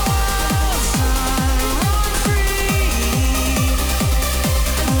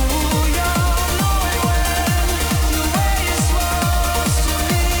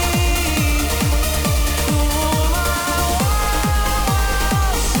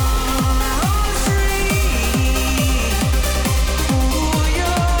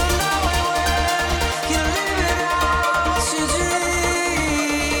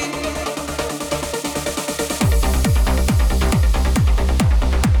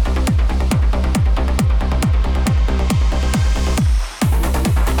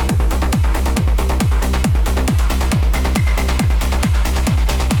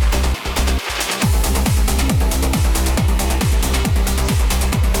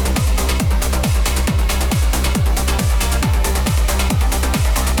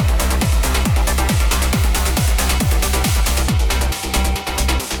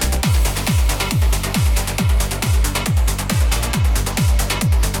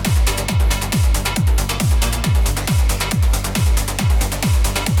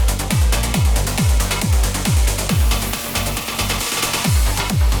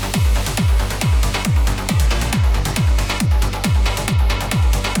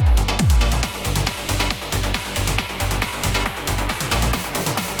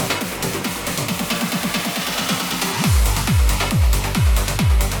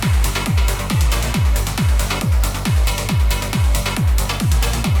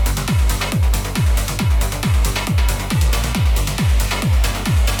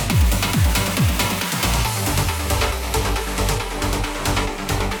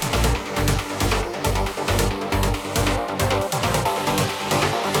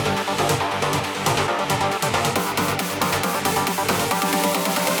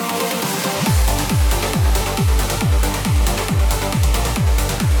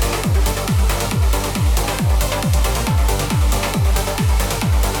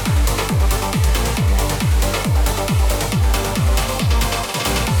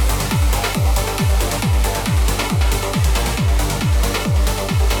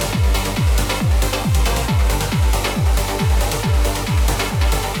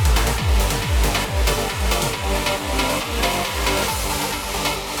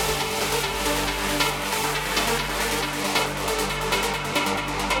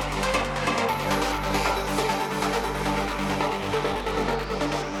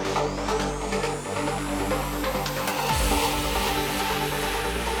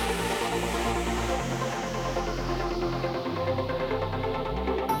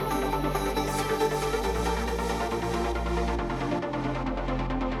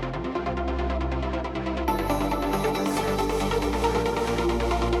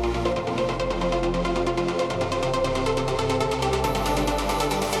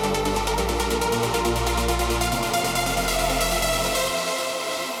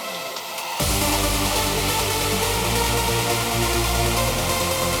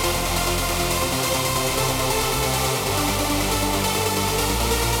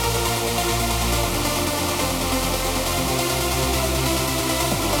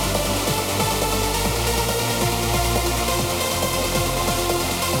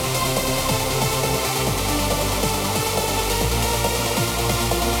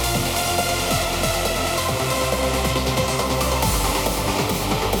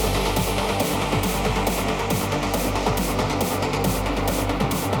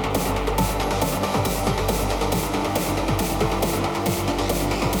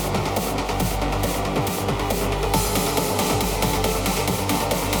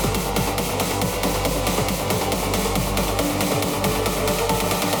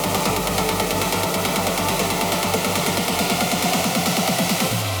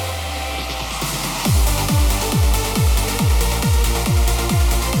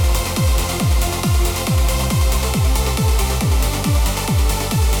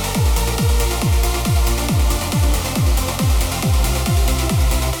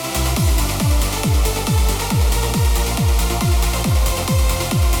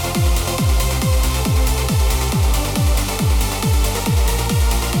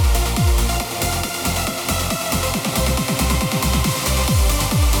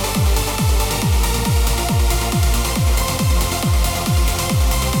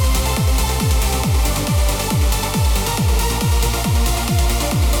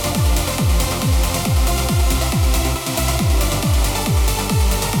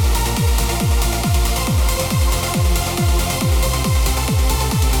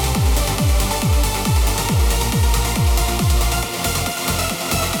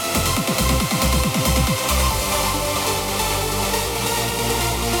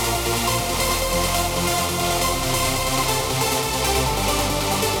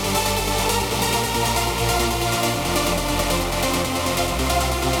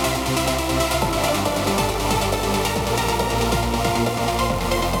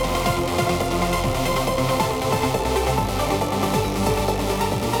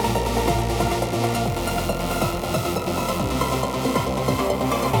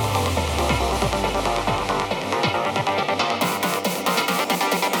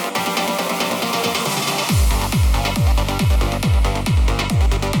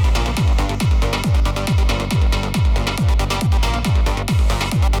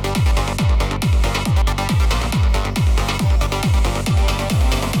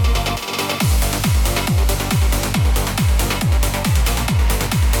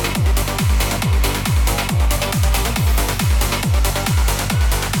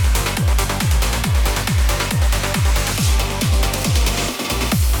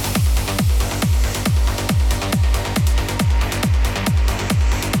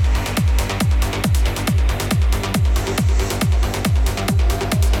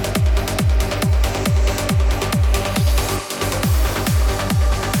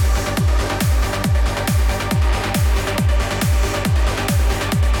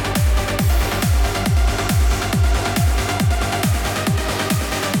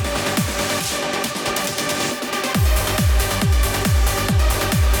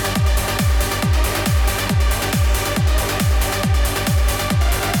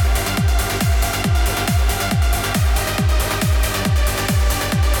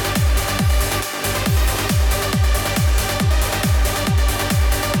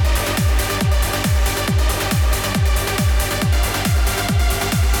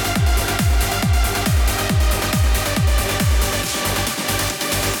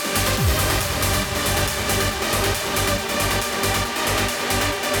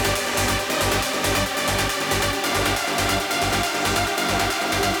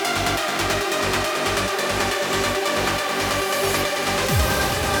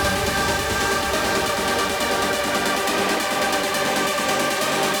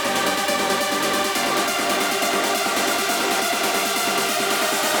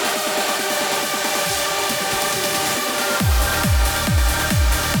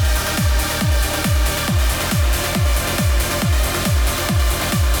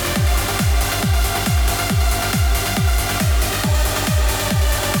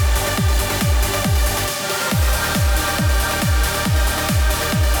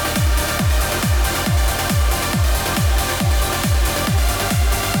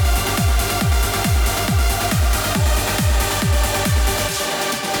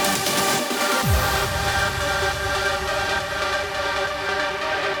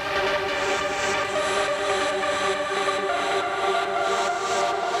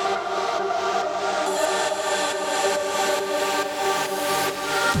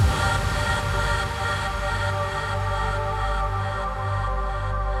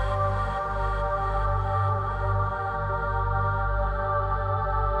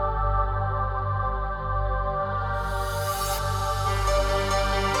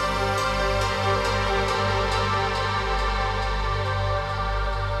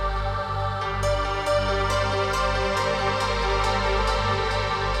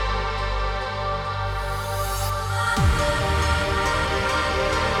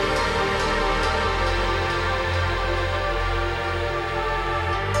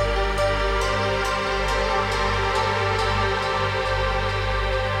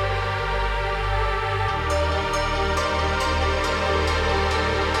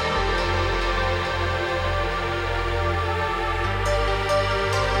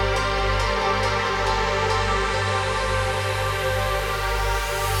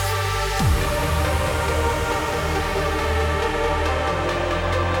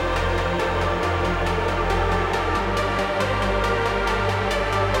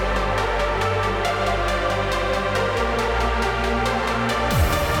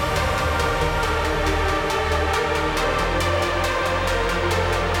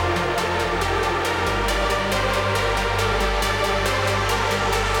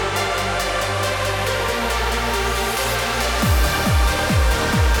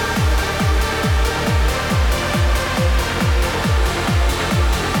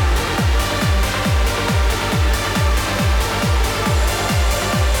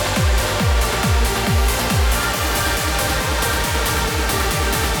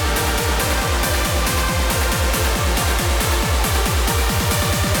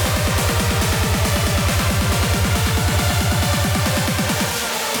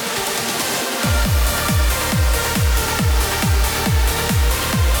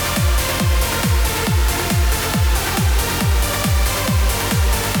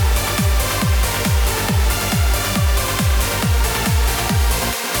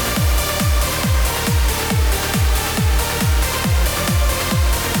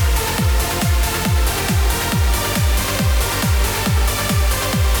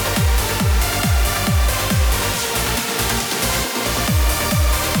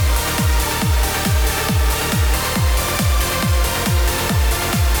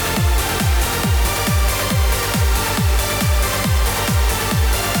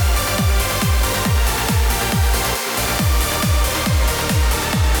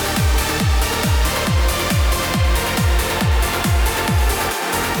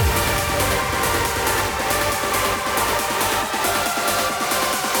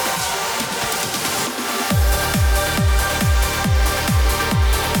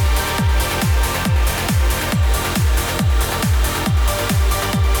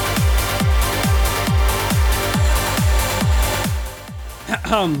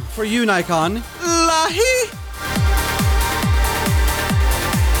For you, Nikon. Lahi!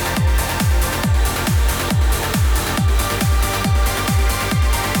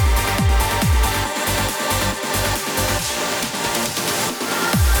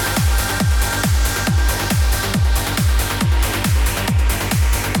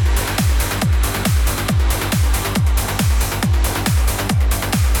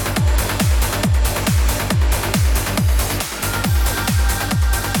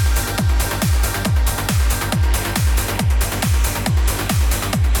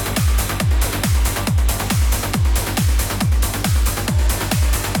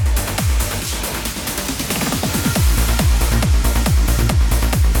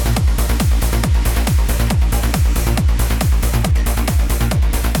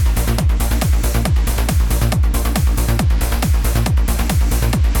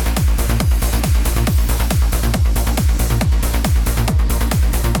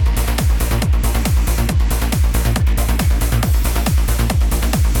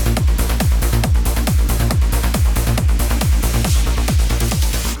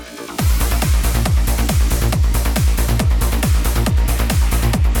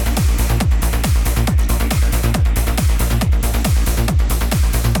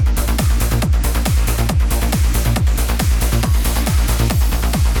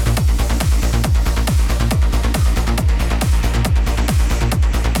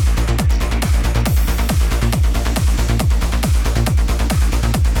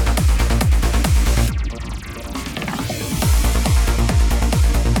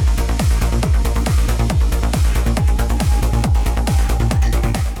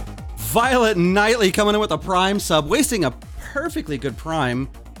 Violet Knightley coming in with a Prime sub, wasting a perfectly good Prime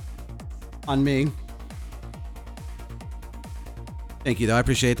on me. Thank you, though. I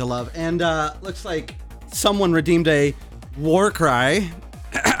appreciate the love. And looks like someone redeemed a war cry.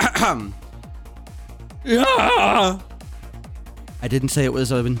 Yeah! I didn't say it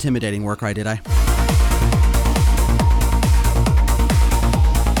was an intimidating war cry, did I?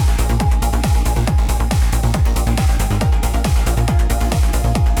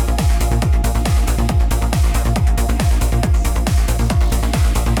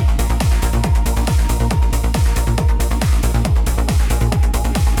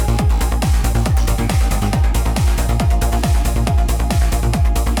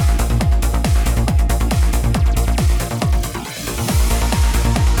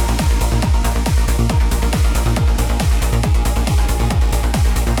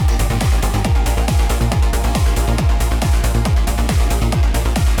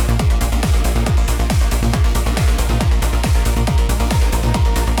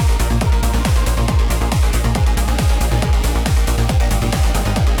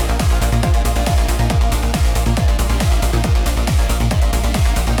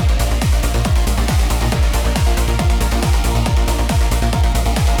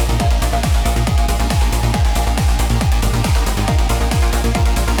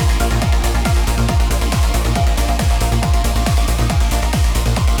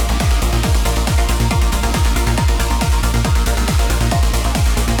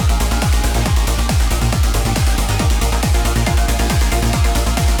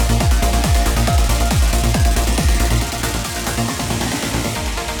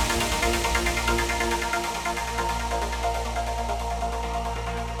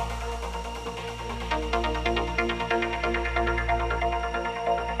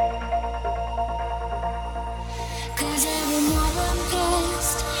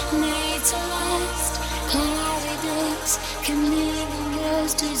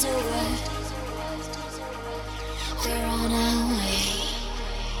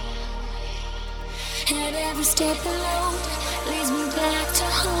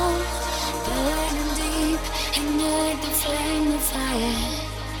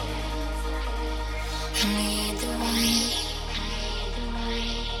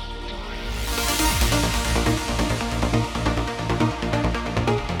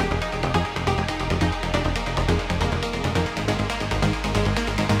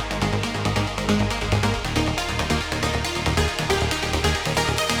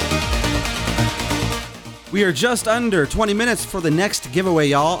 We are just under 20 minutes for the next giveaway,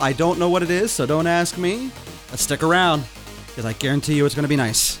 y'all. I don't know what it is, so don't ask me. Let's stick around, because I guarantee you it's going to be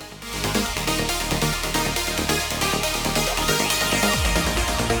nice.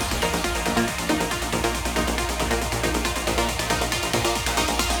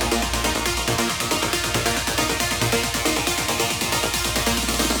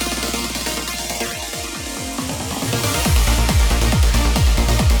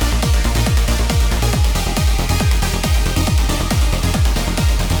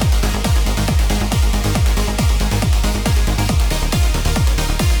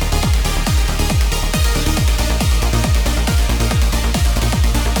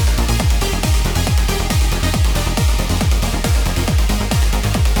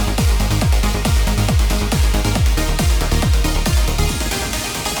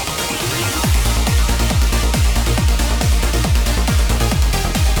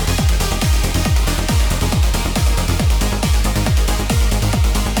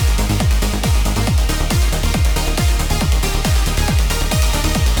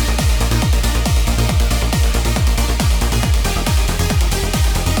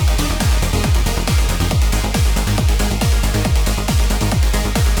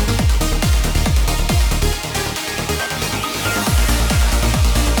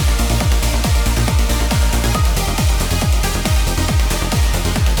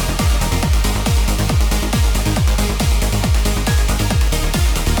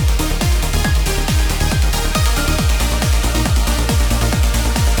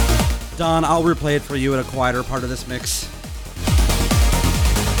 Don, I'll replay it for you at a quieter part of this mix.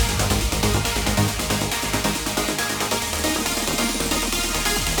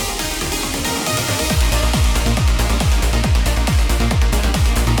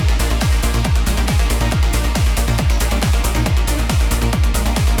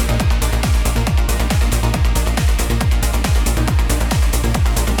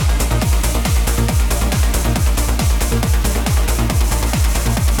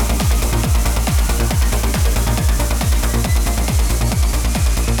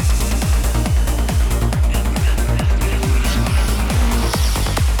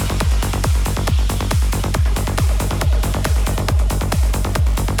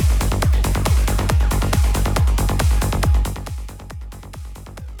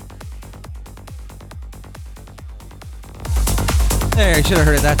 There, I should have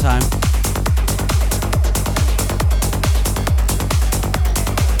heard it that time.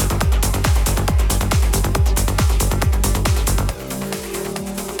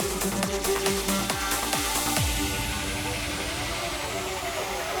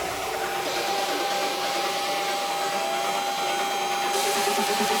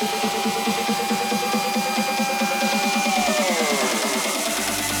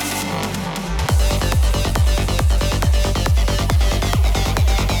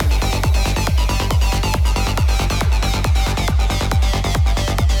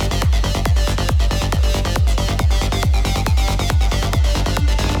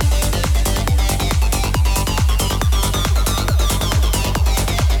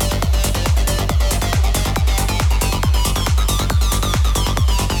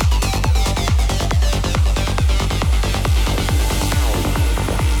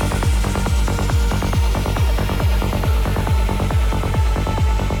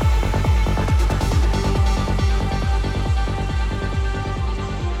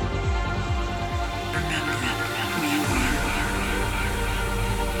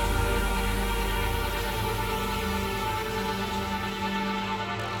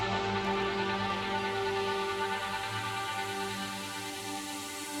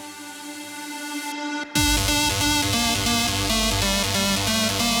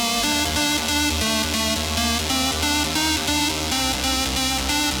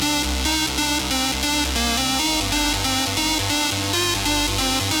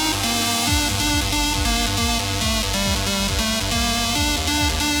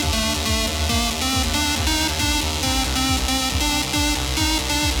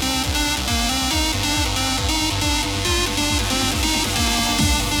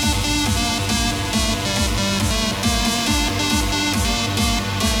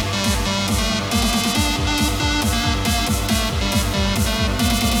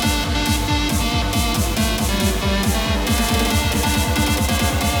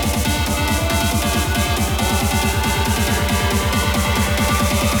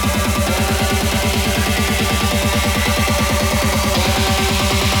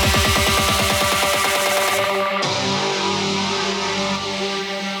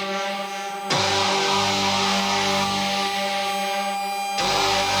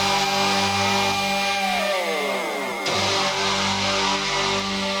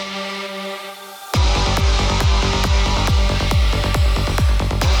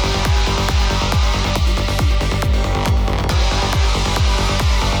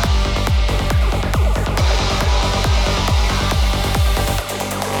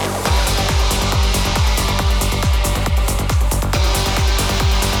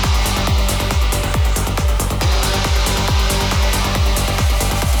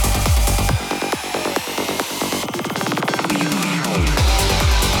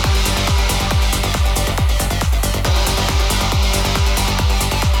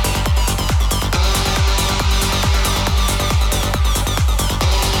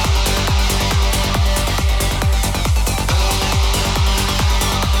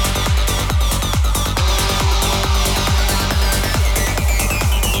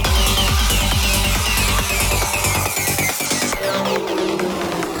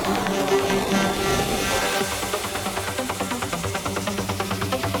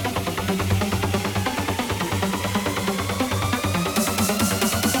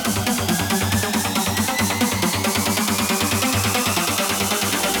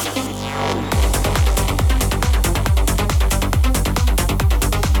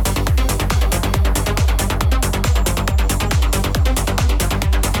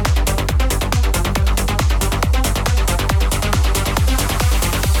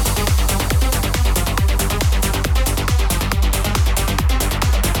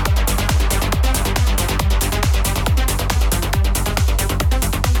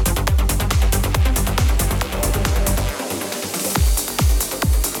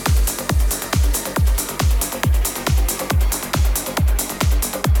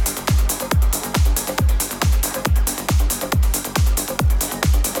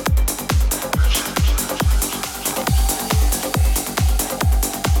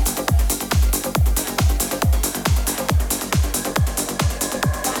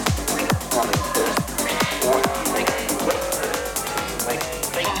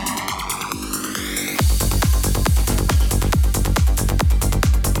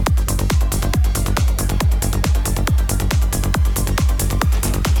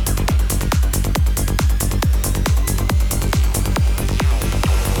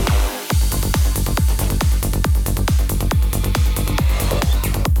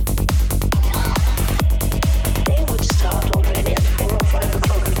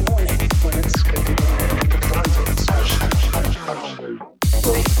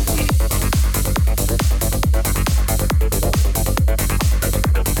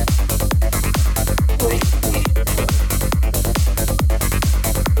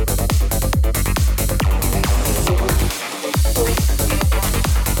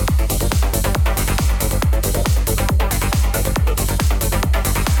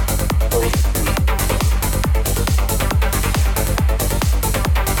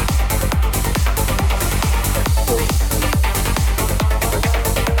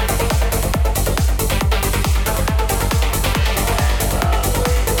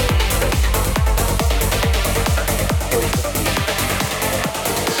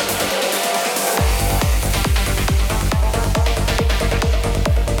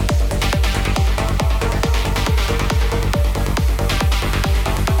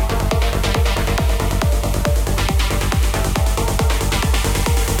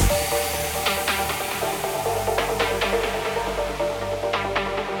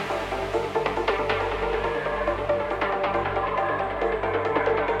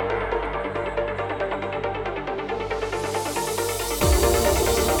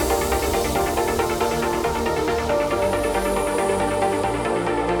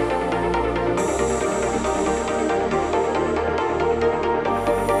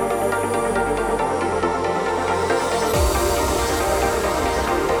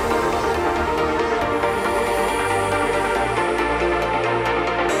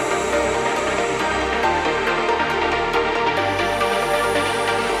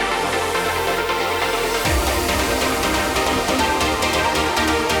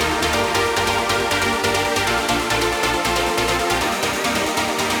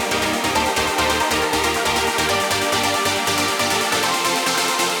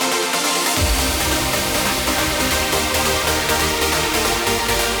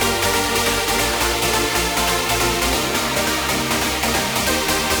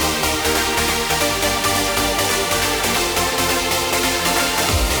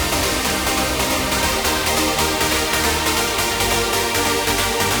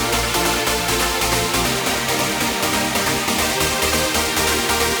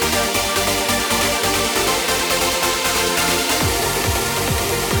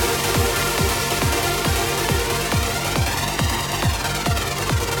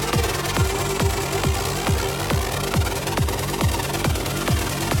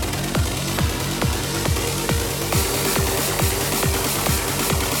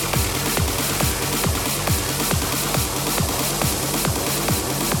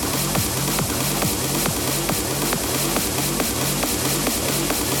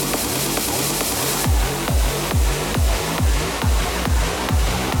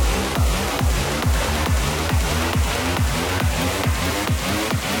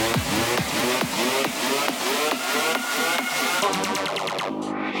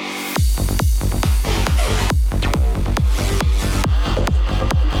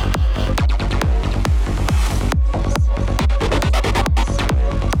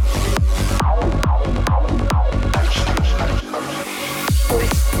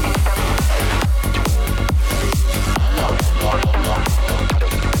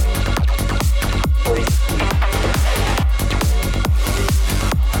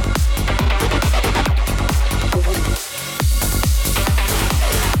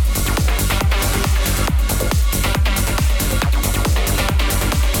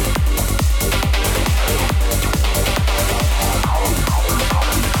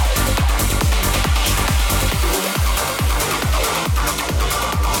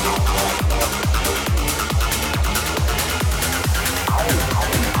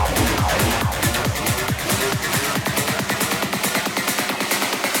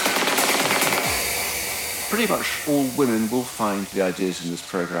 much all women will find the ideas in this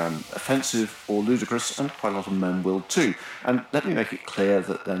program offensive or ludicrous, and quite a lot of men will too. And let me make it clear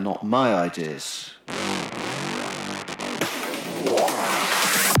that they're not my ideas.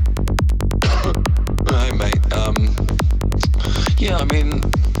 Hi, mate. Yeah, I mean,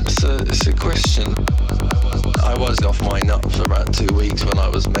 it's a question. I was off my nut for about 2 weeks when I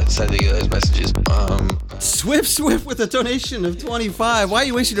was sending you those messages. Swift with a donation of 25. Why are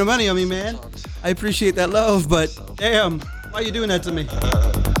you wasting your money on me, man? I appreciate that love, but damn, why are you doing that to me?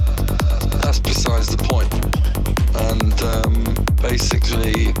 That's besides the point. And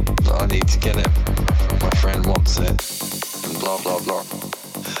basically, I need to get it. My friend wants it. And blah, blah, blah.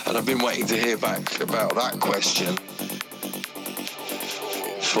 And I've been waiting to hear back about that question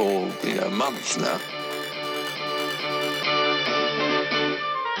for, months now.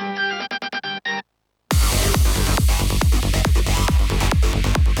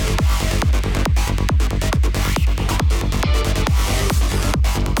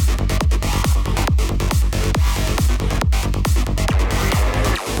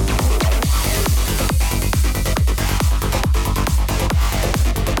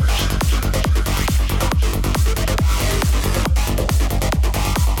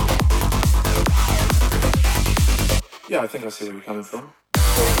 Yeah, I think I see where you're coming from.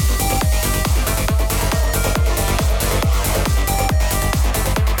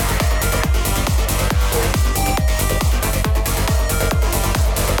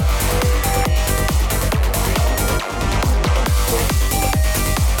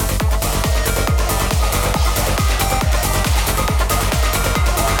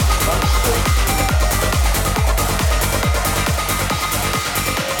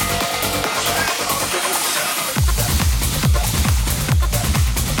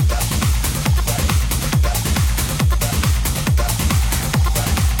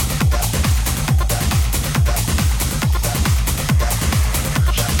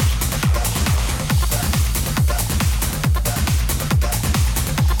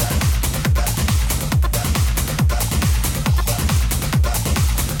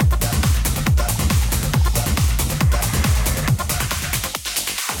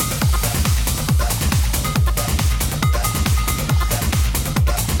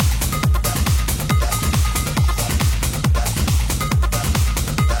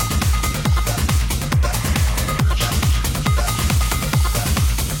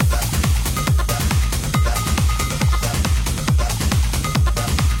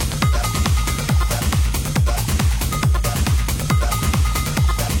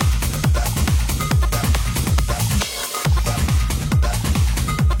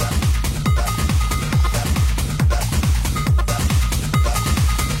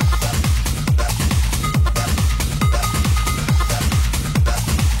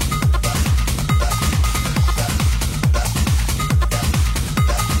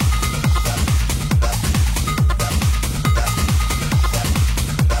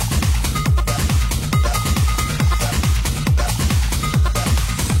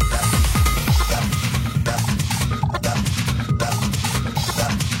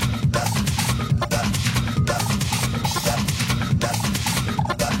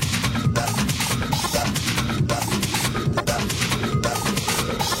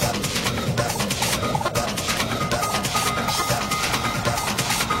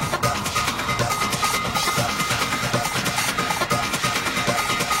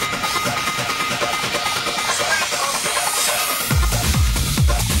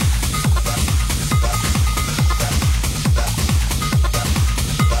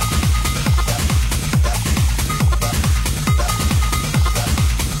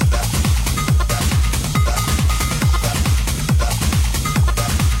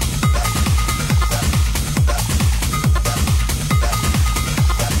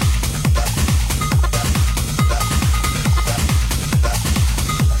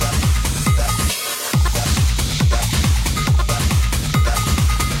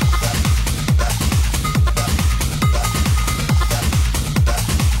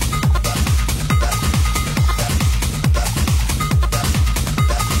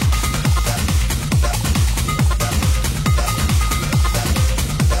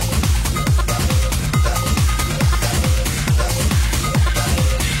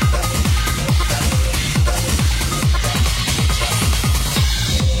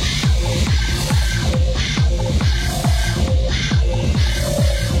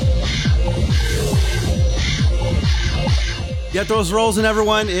 Get those rolls in,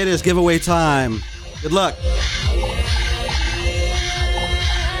 everyone. It is giveaway time. Good luck.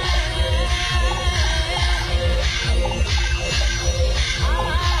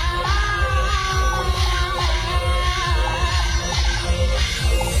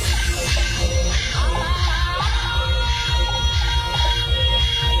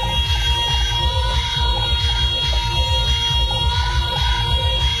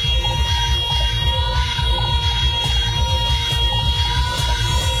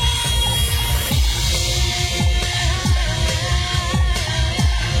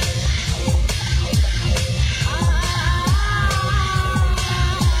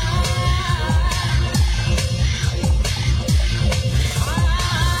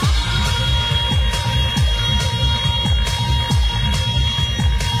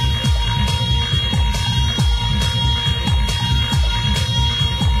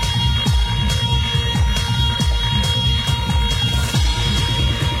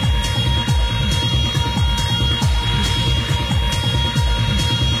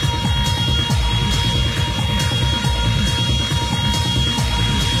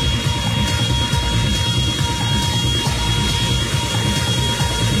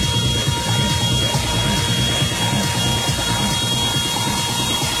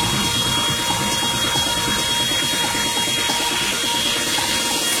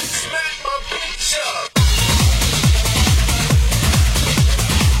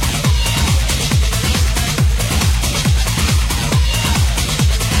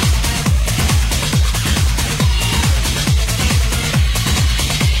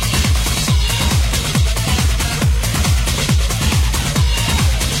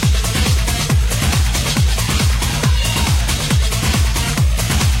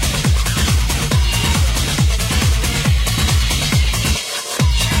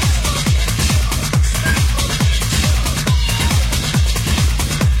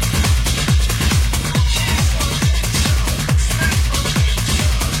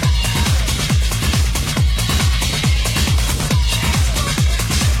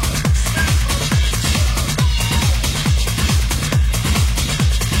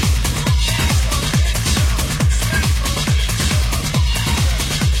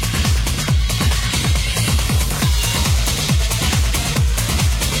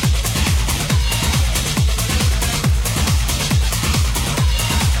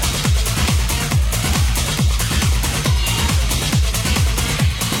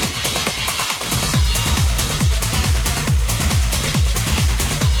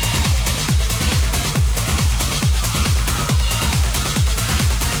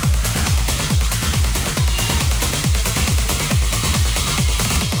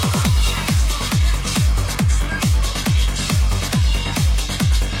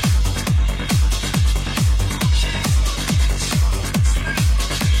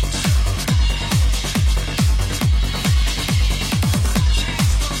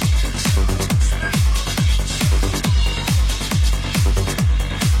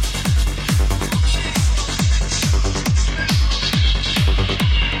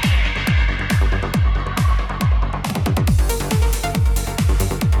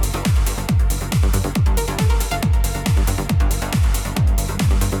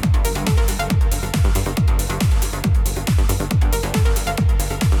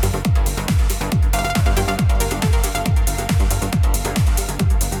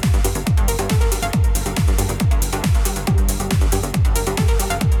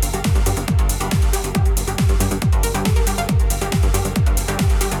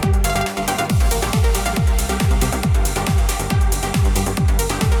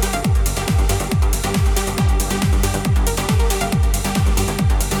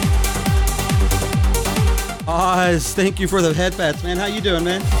 Buzz, thank you for the head pats, man. How you doing,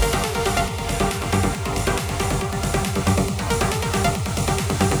 man?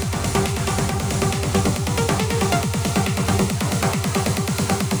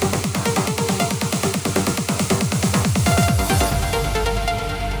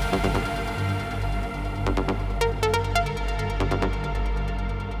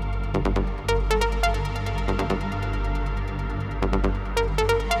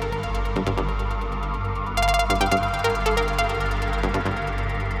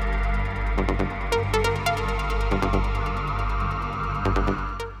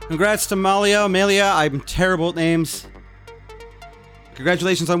 Congrats to Malia. I'm terrible at names.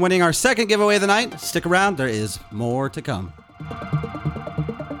 Congratulations on winning our second giveaway of the night. Stick around, there is more to come.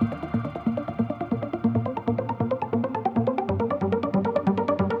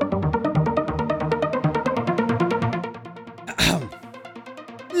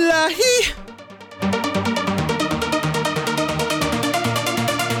 Lahi.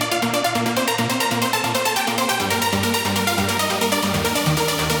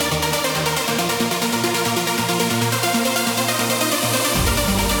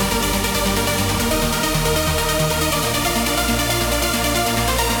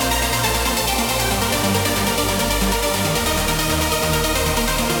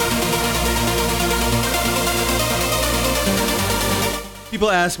 People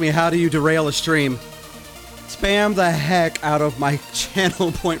ask me, how do you derail a stream? Spam the heck out of my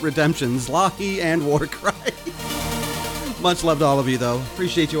channel point redemptions, Lahi and Warcry. Much love to all of you, though.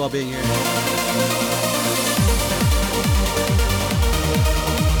 Appreciate you all being here.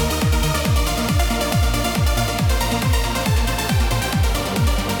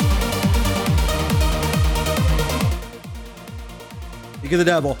 You get the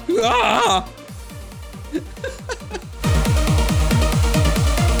devil. Ah!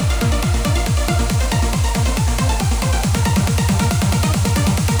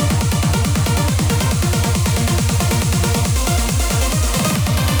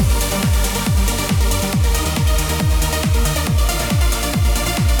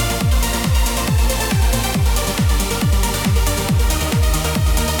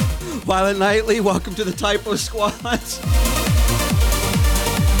 Violet Knightley, welcome to the Typo Squad.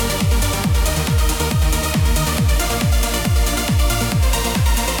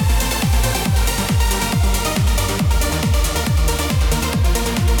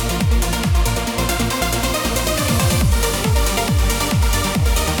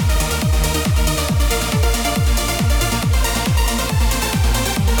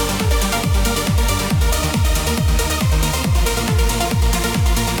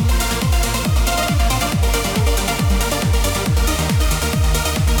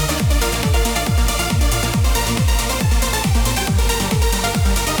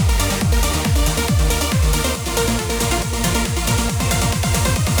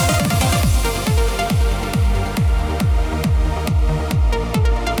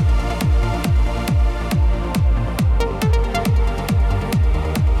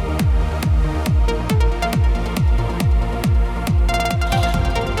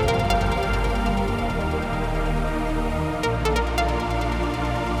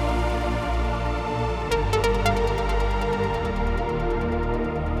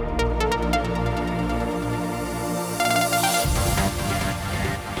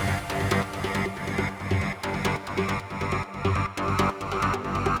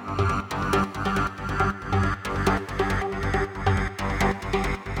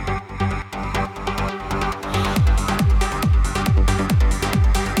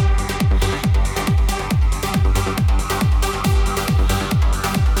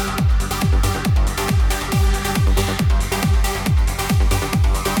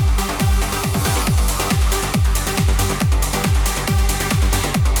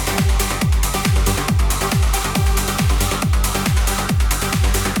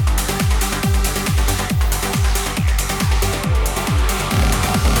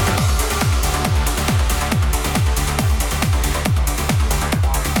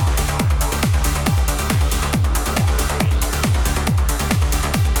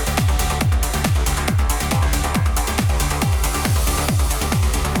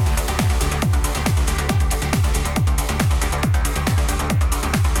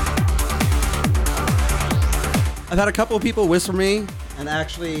 I've had a couple of people whisper me and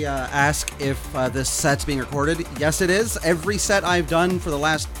actually ask if this set's being recorded. Yes, it is. Every set I've done for the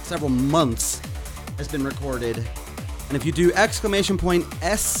last several months has been recorded. And if you do !SC,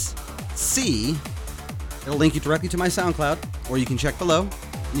 it'll link you directly to my SoundCloud, or you can check below.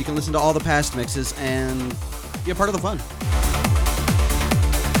 And you can listen to all the past mixes and be a part of the fun.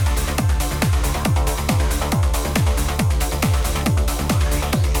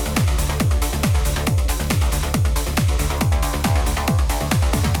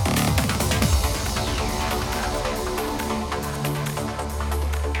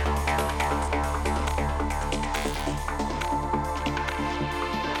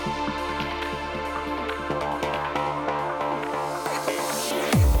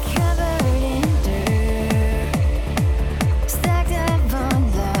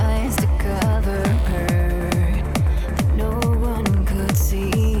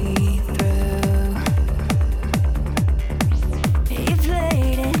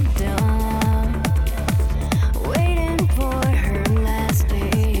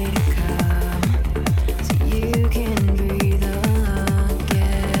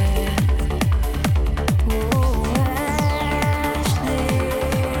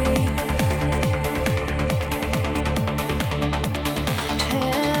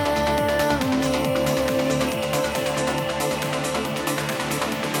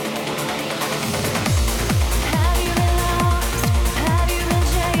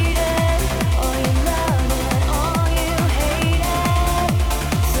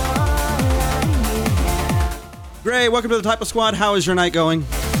 welcome to the Type of Squad. How is your night going?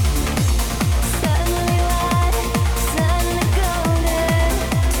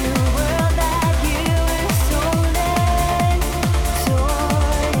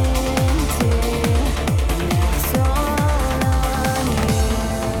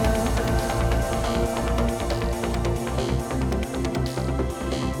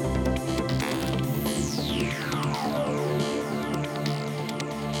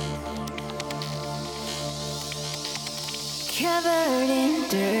 Covered in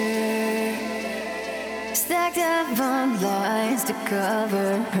dirt, stacked up on lies to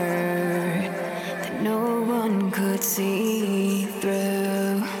cover her that no one could see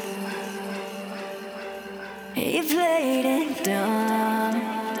through. He played it dumb,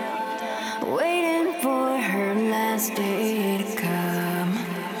 waiting for her last day to come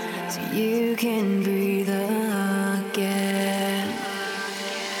so you can breathe again.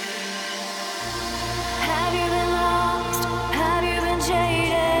 Have you been lost? Have you been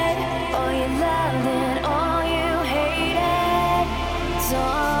jaded? All you loved and all you hated, it's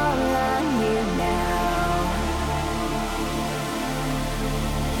all on you now.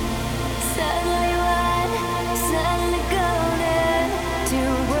 Suddenly one, suddenly golden, to a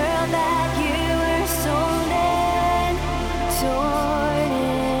world that you were sold in, torn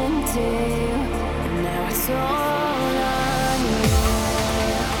into, and now it's all on you.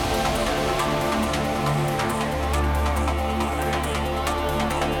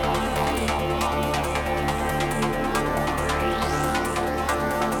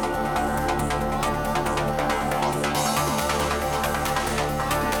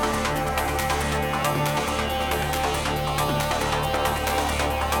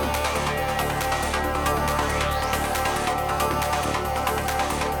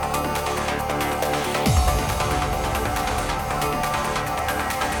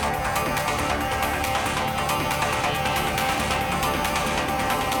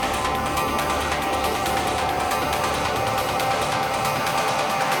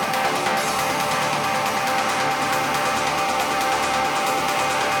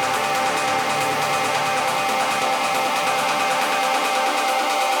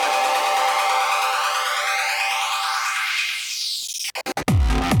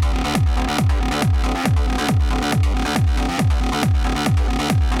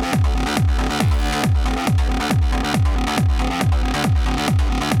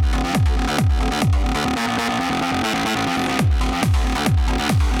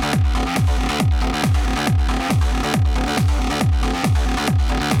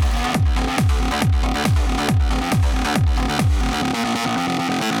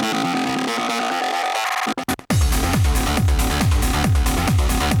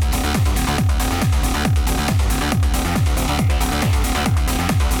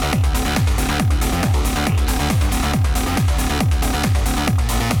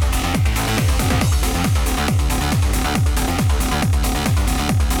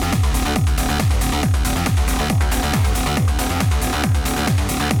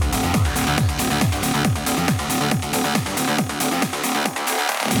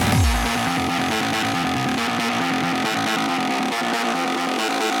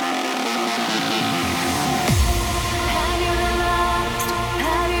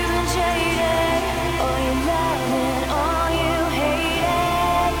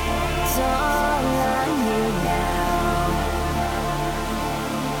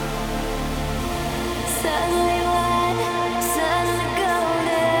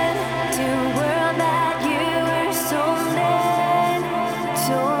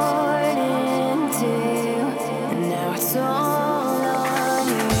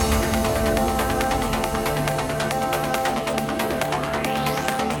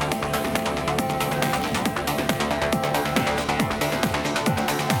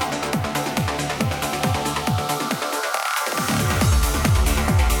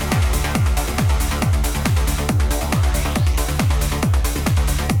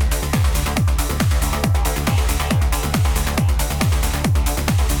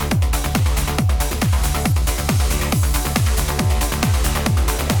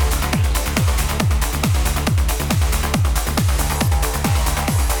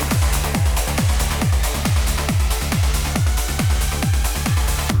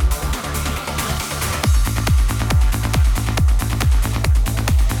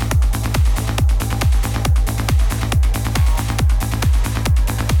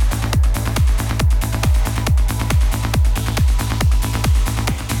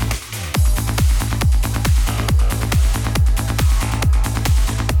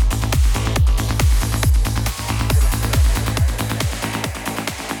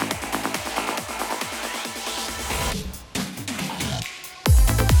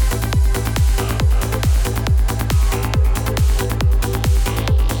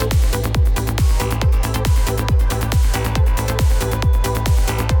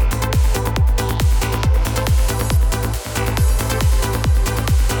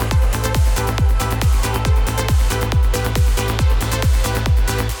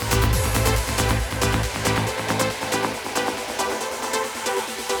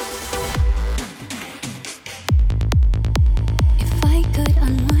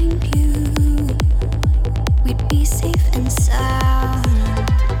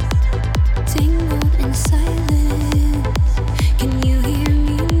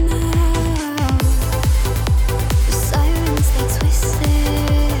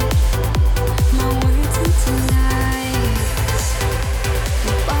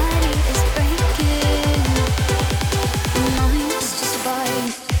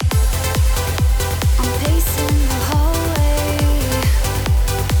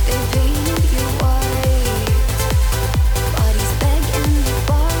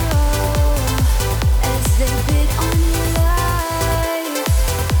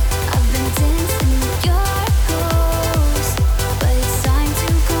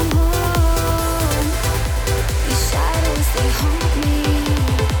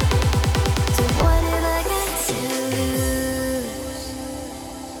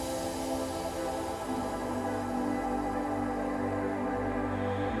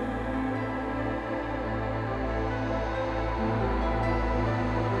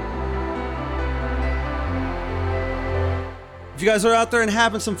 If you guys are out there and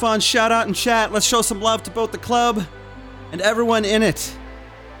having some fun, shout out and chat. Let's show some love to both the club and everyone in it.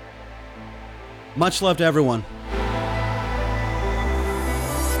 Much love to everyone.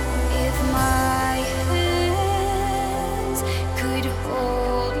 If my hands could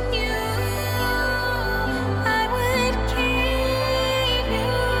hold you, I would keep you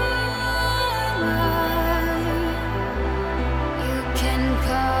mine. You can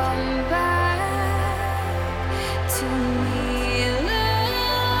come back to me,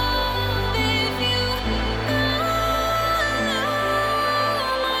 love, if you know my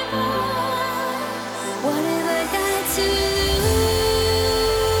heart. What have I got to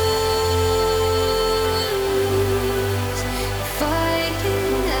lose if I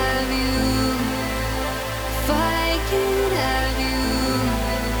can have you? If I can have you,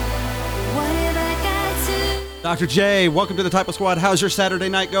 what have I got to Dr. J, welcome to the Typo Squad. How's your Saturday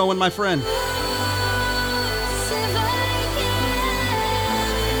night going, my friend? lose if I can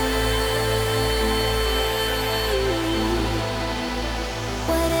have you?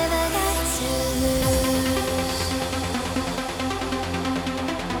 What have I got to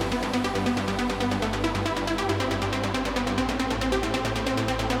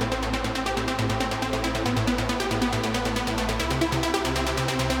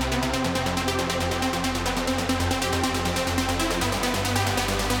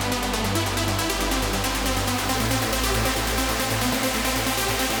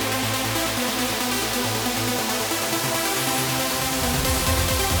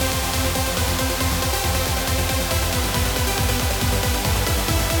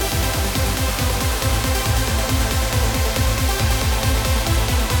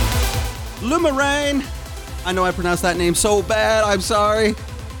Lumarain. I know I pronounced that name so bad. I'm sorry. I'm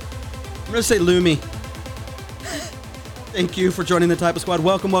going to say Lumi. Thank you for joining the Typo Squad.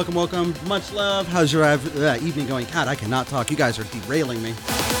 Welcome, welcome, welcome. Much love. How's your evening going? God, I cannot talk. You guys are derailing me.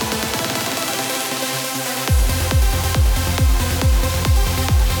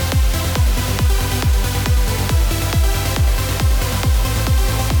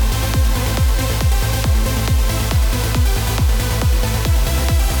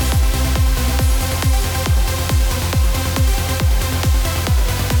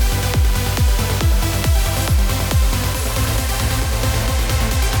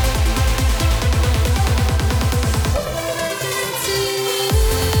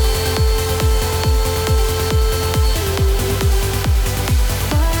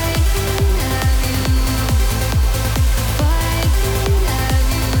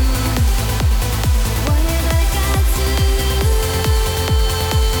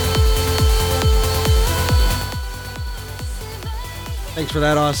 Thanks for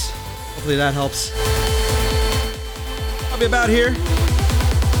that, Oz. Hopefully that helps. I'll be about here.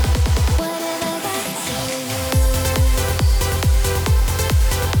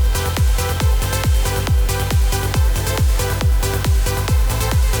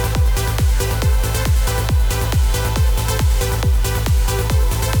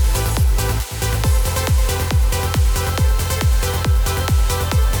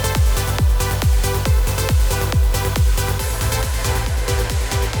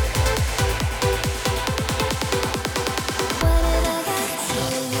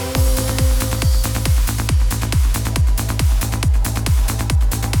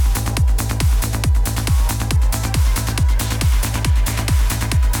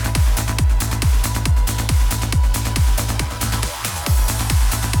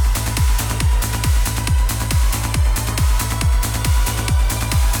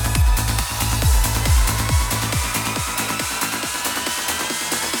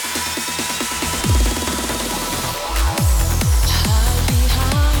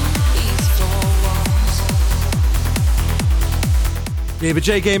 David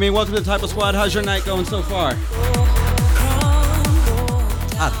J Gaming, welcome to the Typo Squad. How's your night going so far?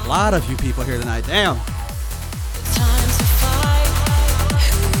 A lot of you people here tonight. Damn.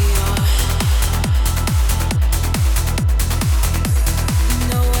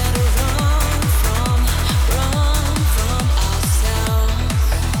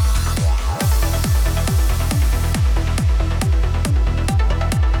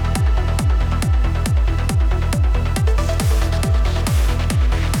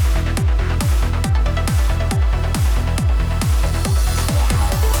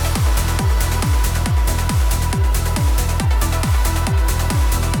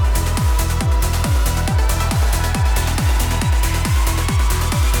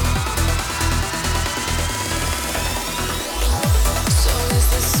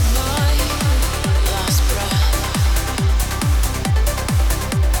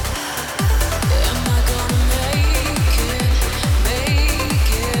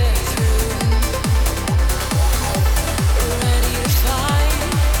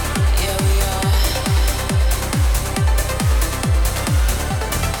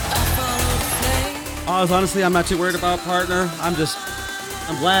 Honestly, I'm not too worried about partner. I'm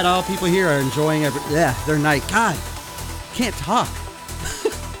glad all people here are enjoying their night. God, can't talk.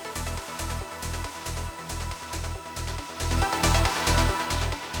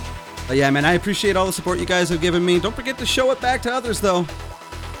 But yeah, man, I appreciate all the support you guys have given me. Don't forget to show it back to others, though.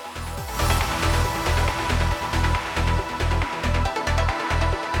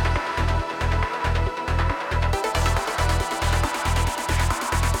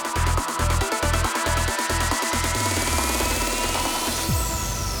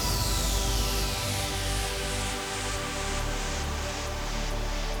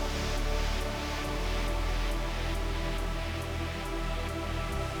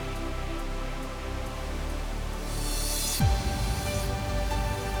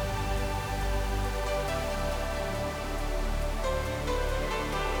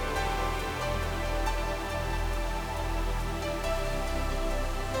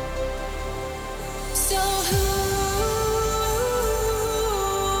 So who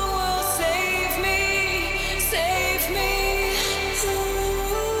will save me? Save me. Who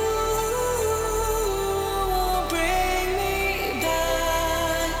will bring me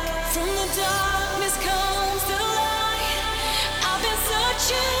back? From the darkness comes the light. I've been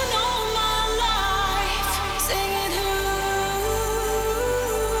searching all my life, singing who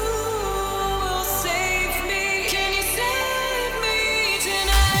will save me? Can you save me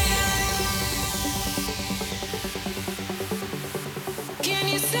tonight? Can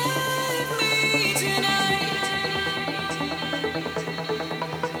you save me tonight?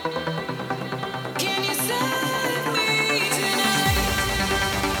 Can you save me tonight?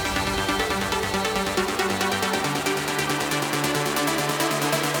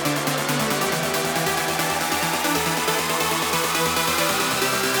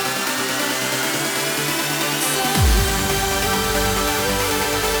 So save me.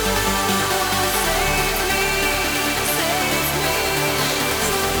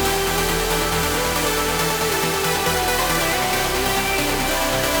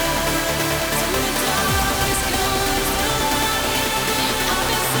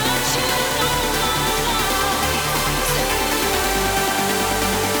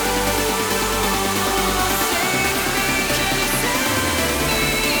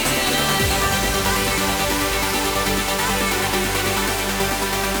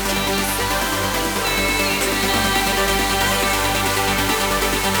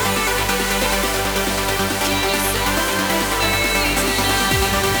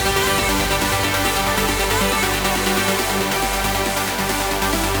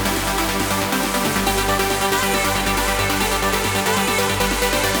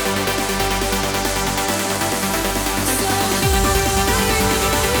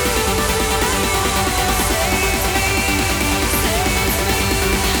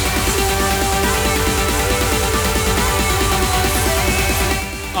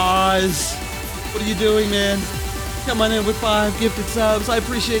 Oz, what are you doing, man? Come on in with 5 gifted subs. I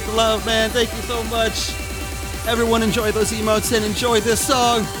appreciate the love, man. Thank you so much. Everyone enjoy those emotes and enjoy this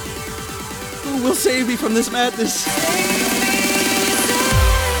song. Who will save me from this madness?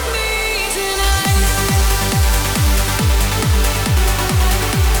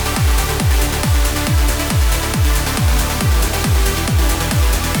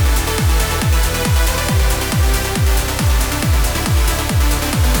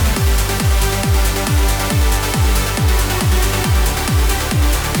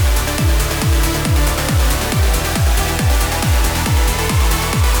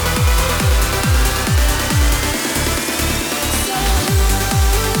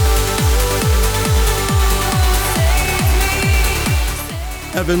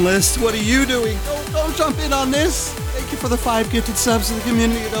 Evan List, what are you doing? Don't jump in on this. Thank you for the 5 gifted subs to the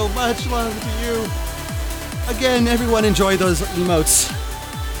community, though. Much love to you. Again, everyone enjoy those emotes.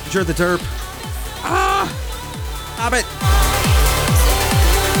 Enjoy the derp. Stop it.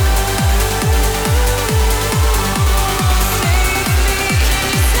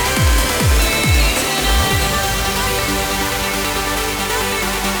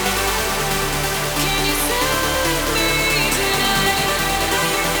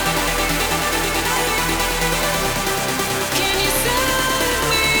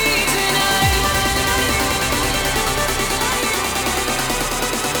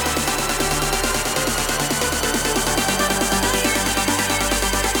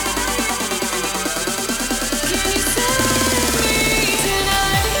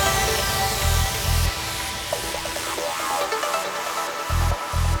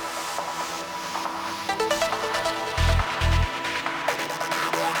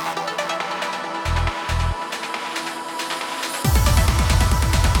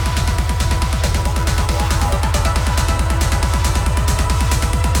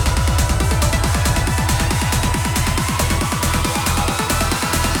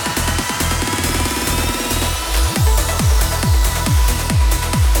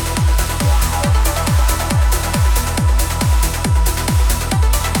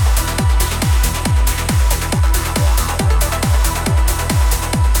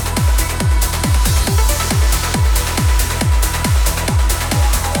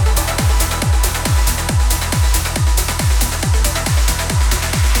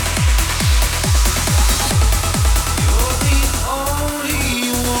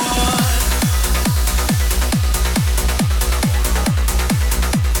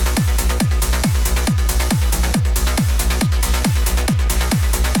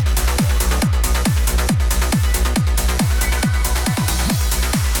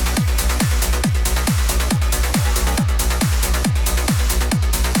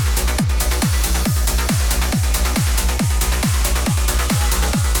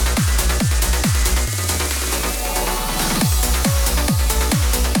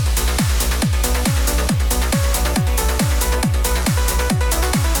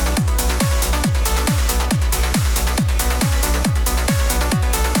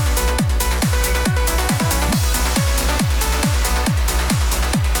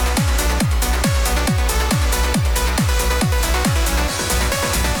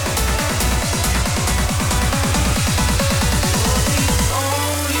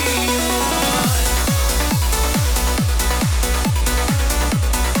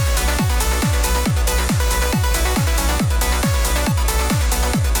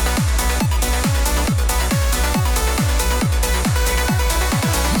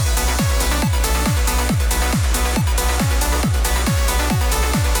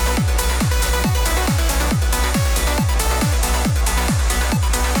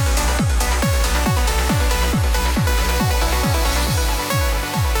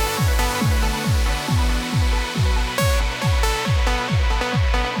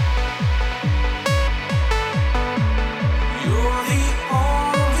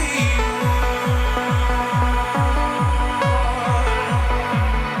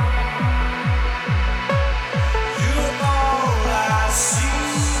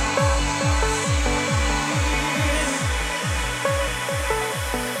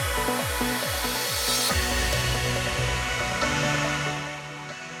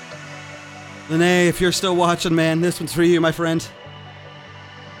 Lene, if you're still watching, man, this one's for you, my friend.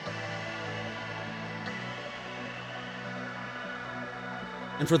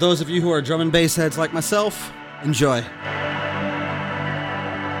 And for those of you who are drum and bass heads like myself, enjoy.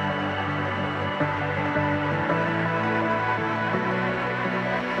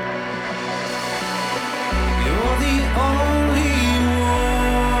 You're the only one.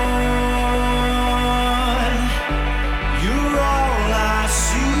 You're all I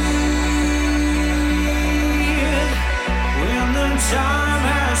see. When the time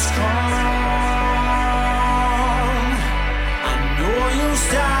has come, I know you'll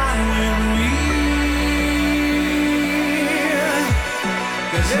stand with me.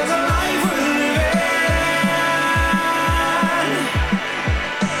 'Cause there's a life we're living.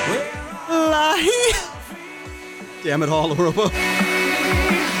 Lahi! Damn it all, Europa.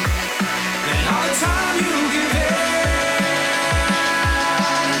 And all the time you give in,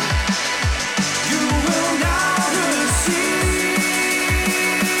 you will never see.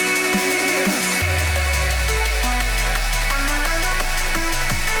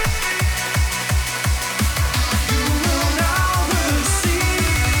 You will never see.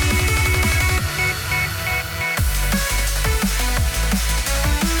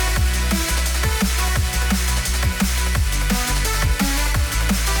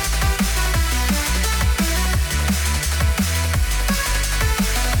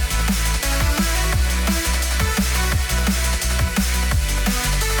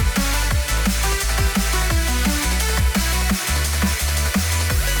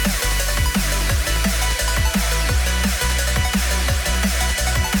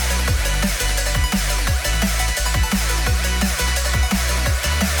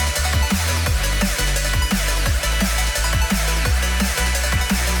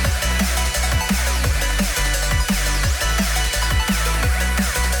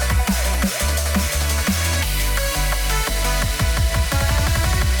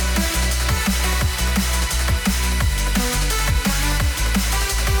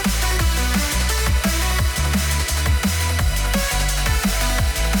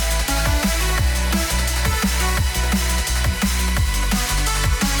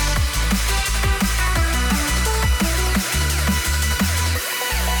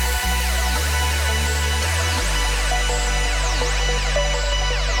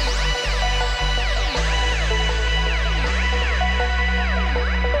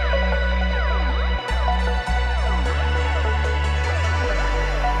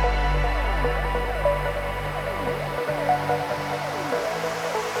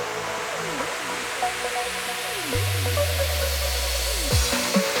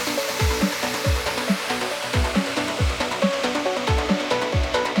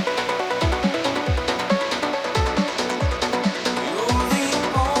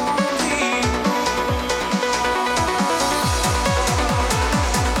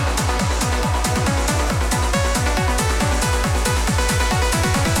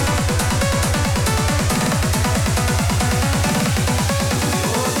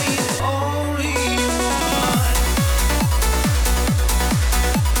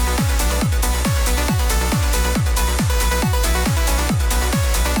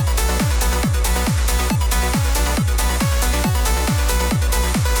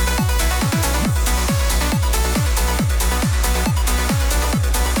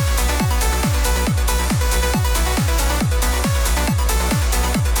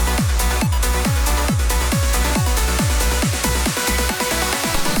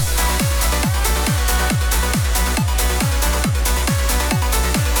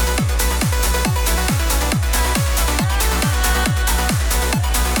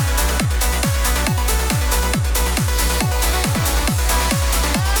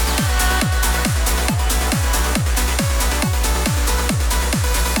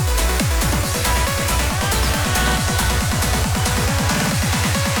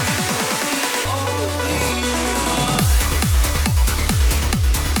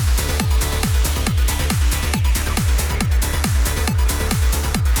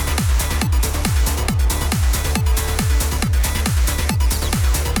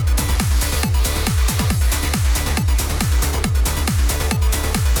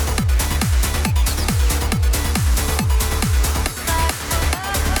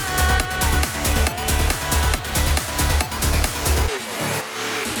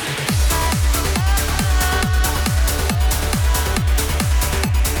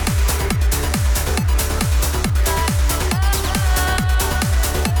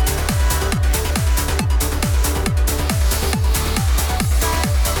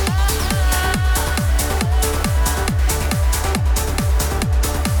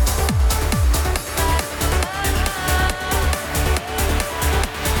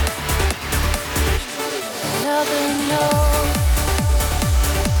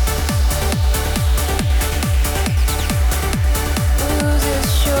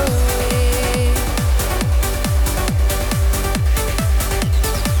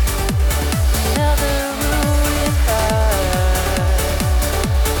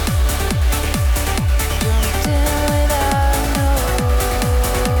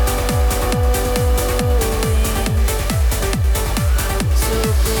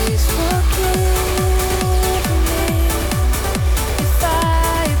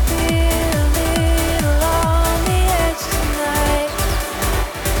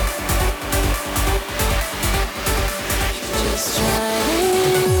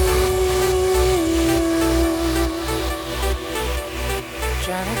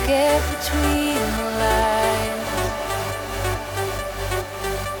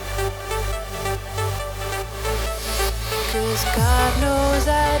 knows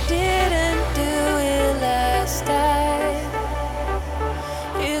I didn't do it last time.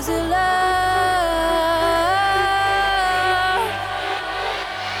 Is it love?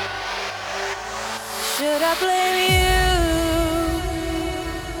 Should I blame you?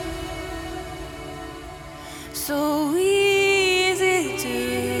 So easy to.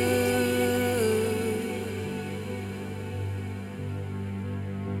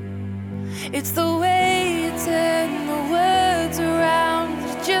 It's the way you turn the words around,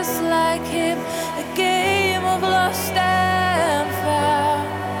 just like him, a game of lost and found.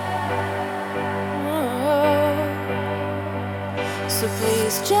 Oh. So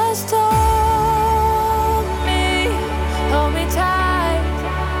please just hold me tight.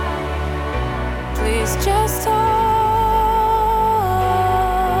 Please just hold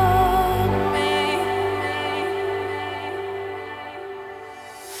me.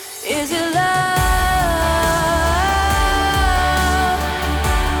 Is it love?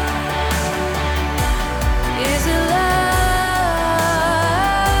 Is it love?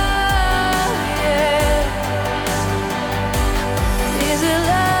 Yeah. Is it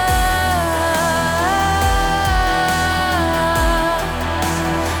love?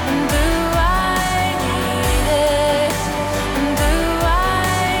 And do I need it? And do I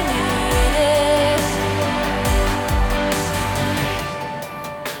need it?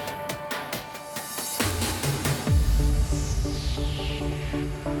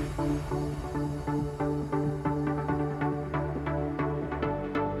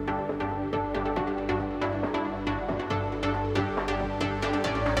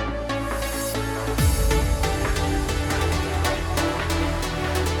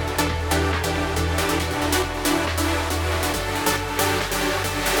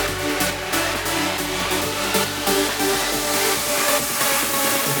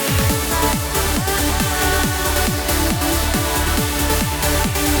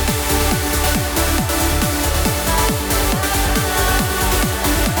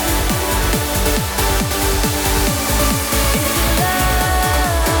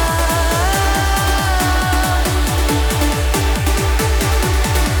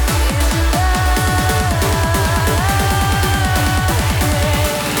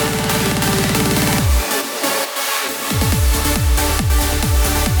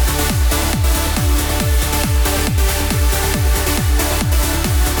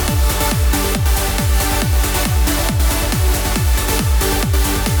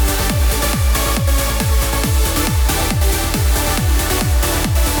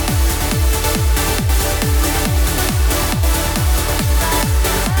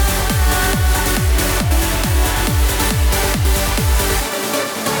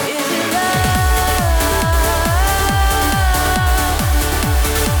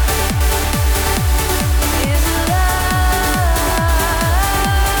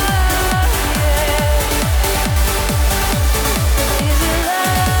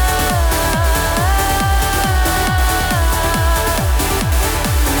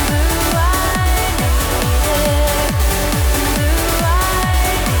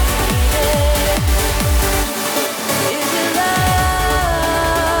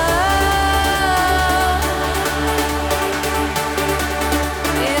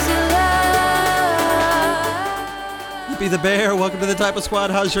 Be the Bear, welcome to the Type of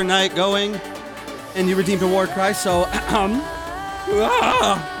Squad. How's your night going? And you redeemed a war cry, so you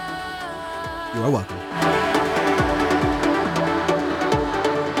are welcome.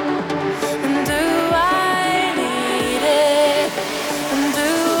 And do I need it? And do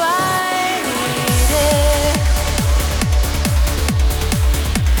I need it?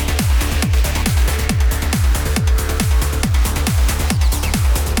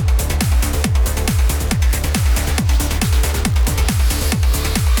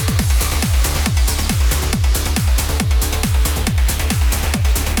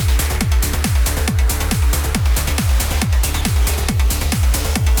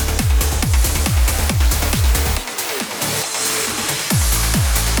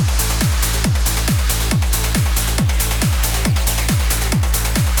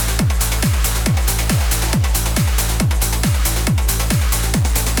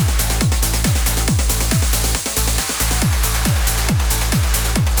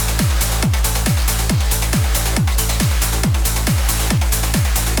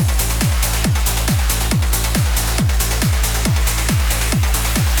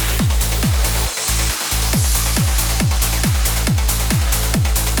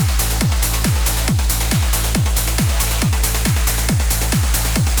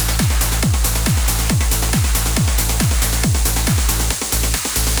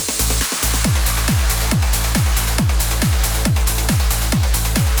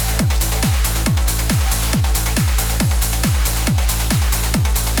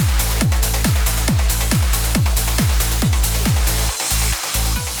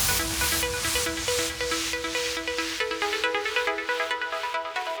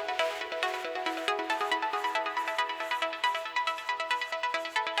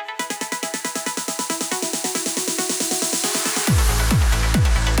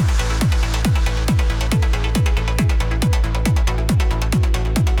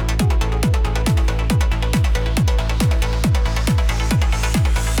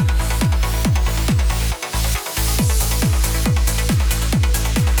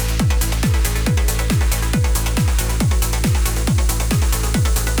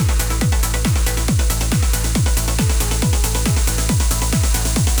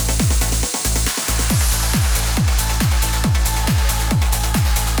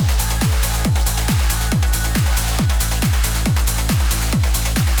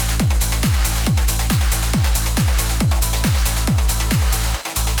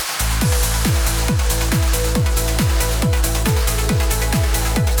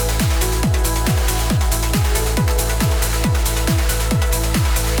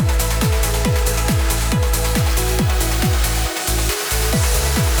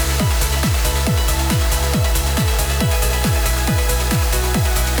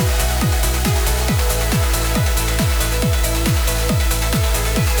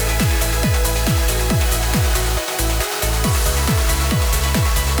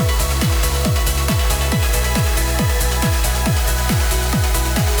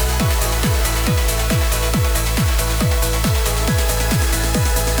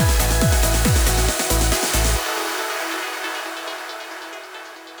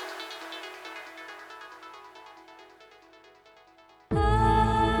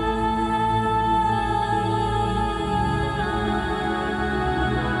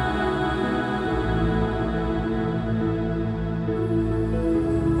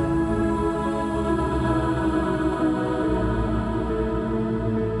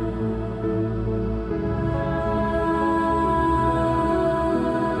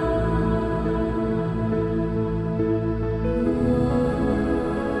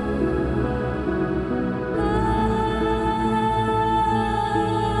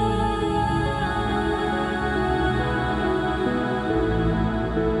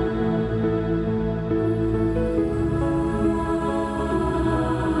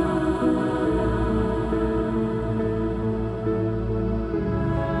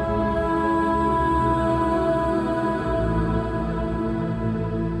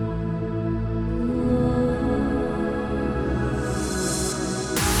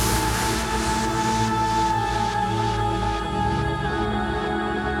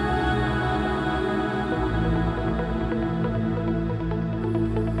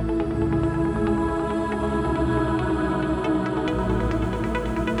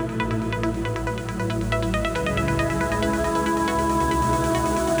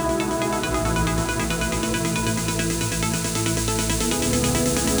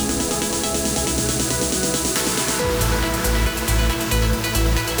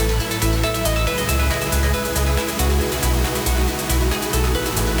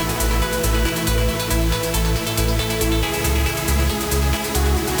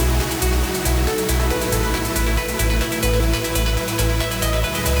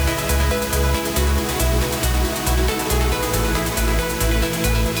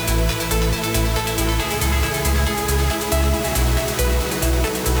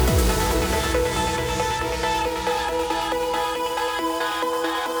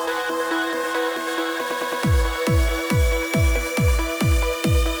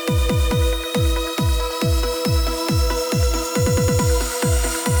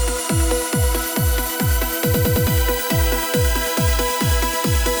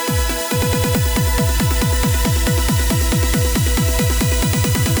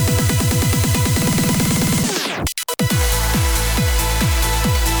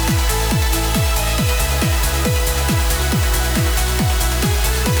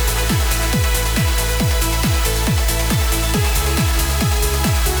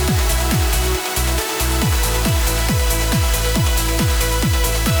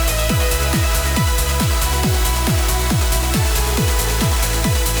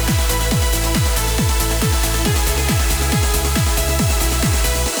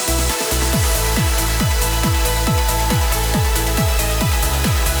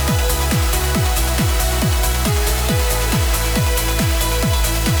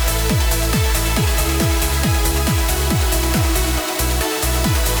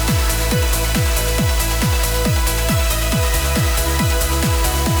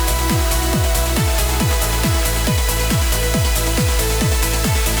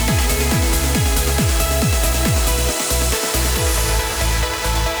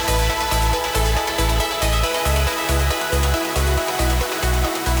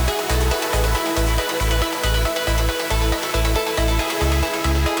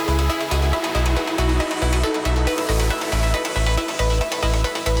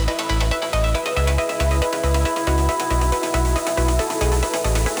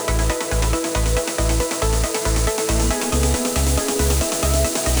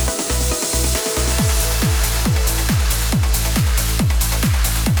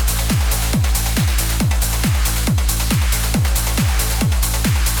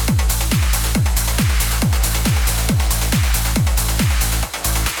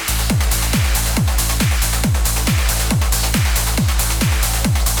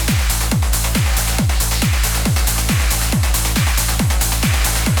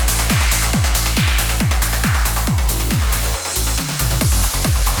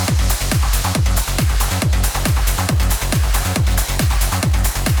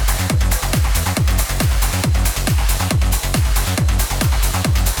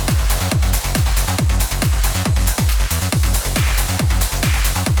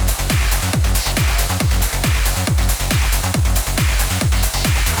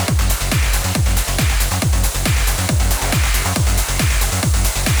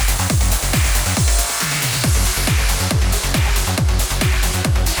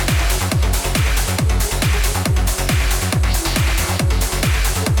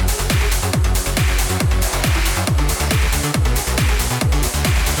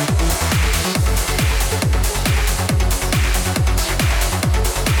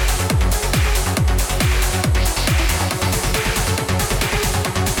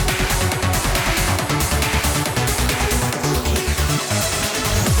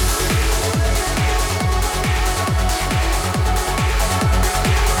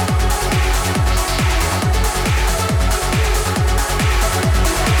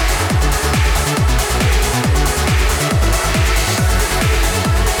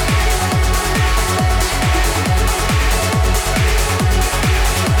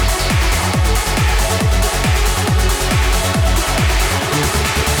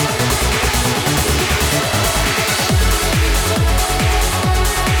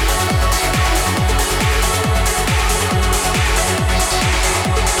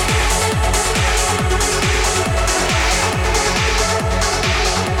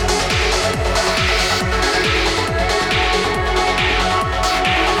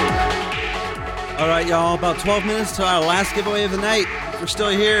 All right, y'all, about 12 minutes to our last giveaway of the night. If you're still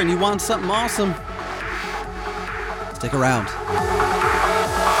here and you want something awesome, stick around.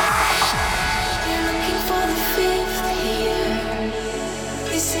 You're looking for the fifth year.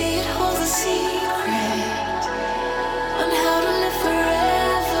 They say it holds a secret on how to live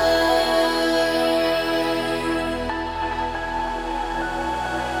forever.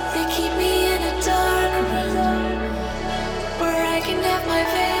 They keep me in a dark room where I can have my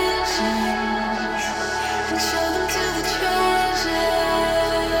visions and show them to the treasure.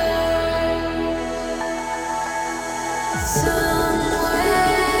 Somewhere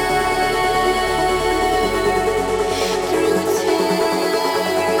through a tear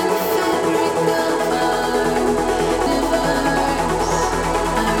in the fabric of our universe,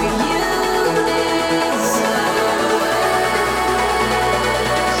 our unit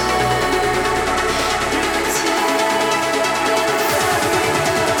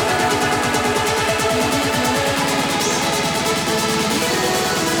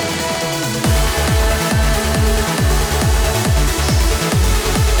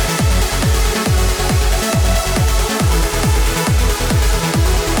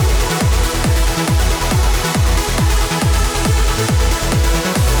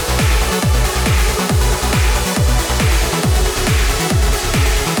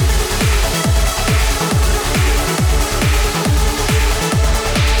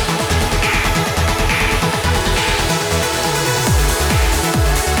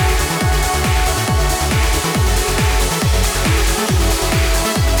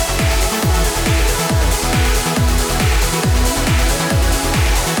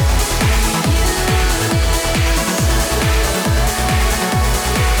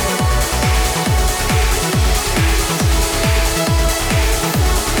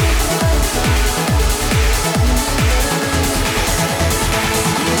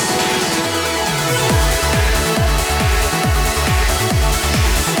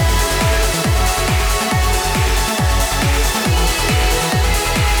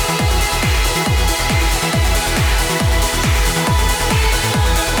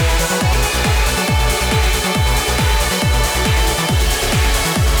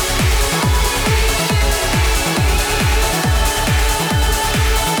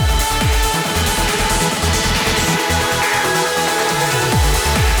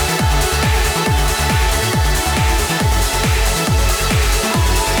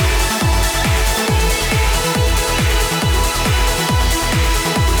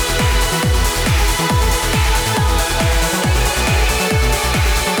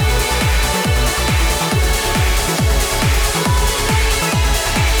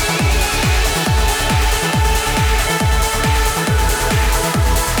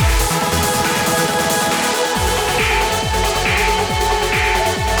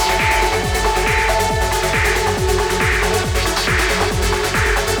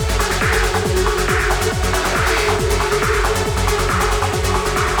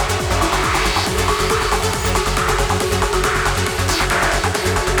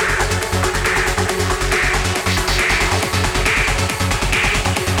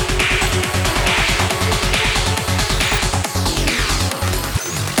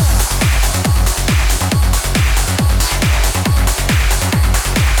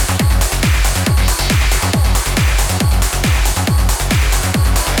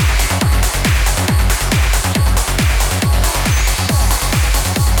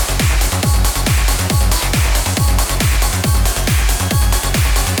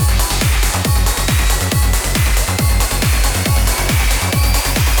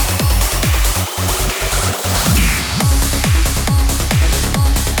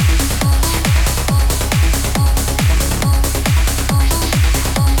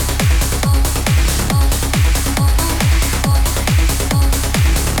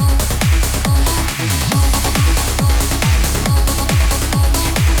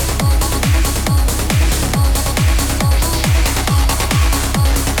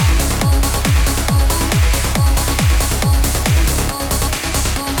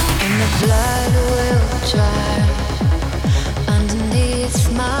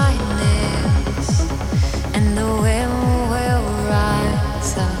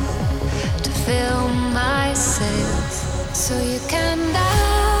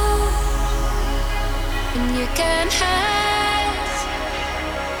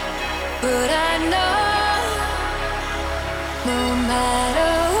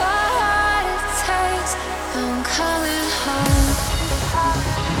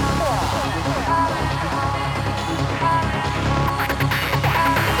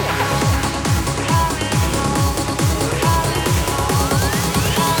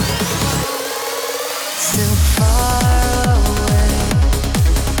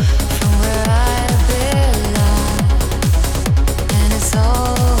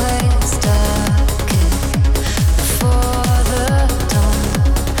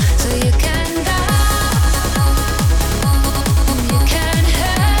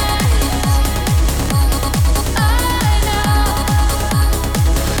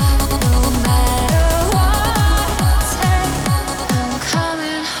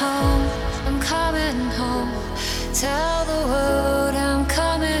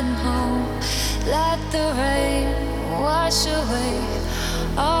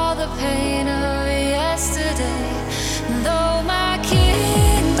the pain of yesterday. Though my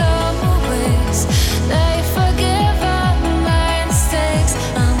kingdom awaits, they forgive all my mistakes.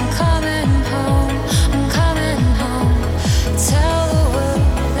 I'm coming home, I'm coming home. Tell the world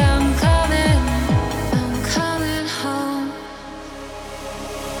I'm coming home. I'm coming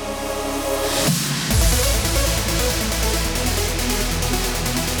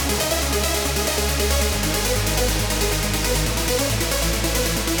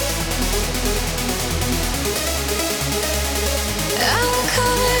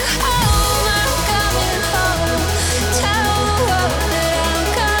home, I'm coming home. Tell the world that I'm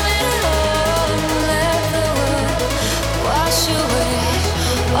coming home. Let the world wash away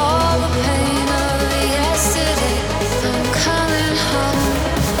all the pain of yesterday. I'm coming home.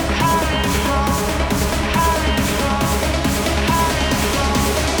 I'm coming home.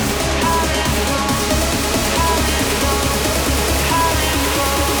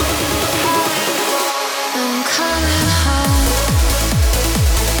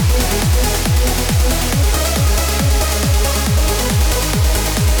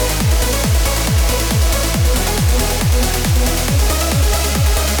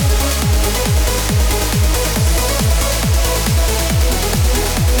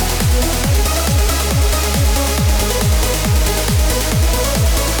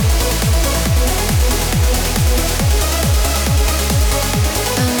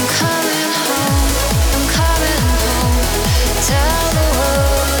 I'm coming home, I'm coming home. Tell the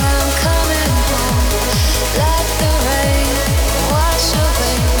world I'm coming home. Let the rain wash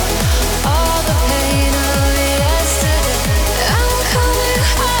away all the pain of yesterday. I'm coming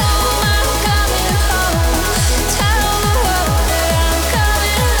home, I'm coming home. Tell the world that I'm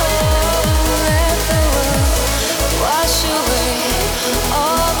coming home. Let the world wash away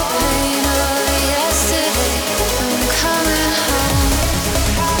all the pain of yesterday. I'm coming home.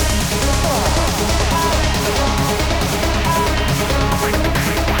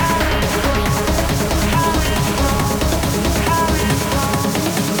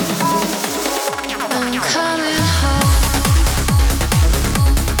 I'm coming home.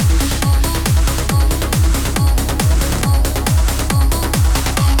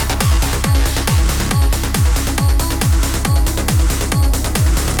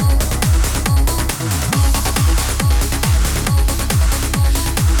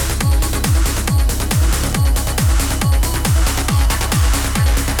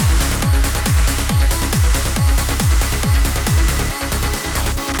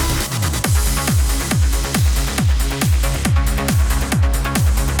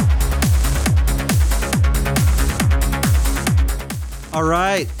 All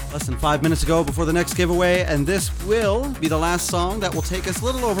right, less than 5 minutes ago before the next giveaway, and this will be the last song that will take us a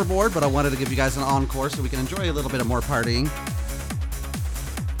little overboard, but I wanted to give you guys an encore so we can enjoy a little bit of more partying.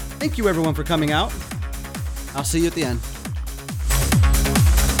 Thank you everyone for coming out. I'll see you at the end.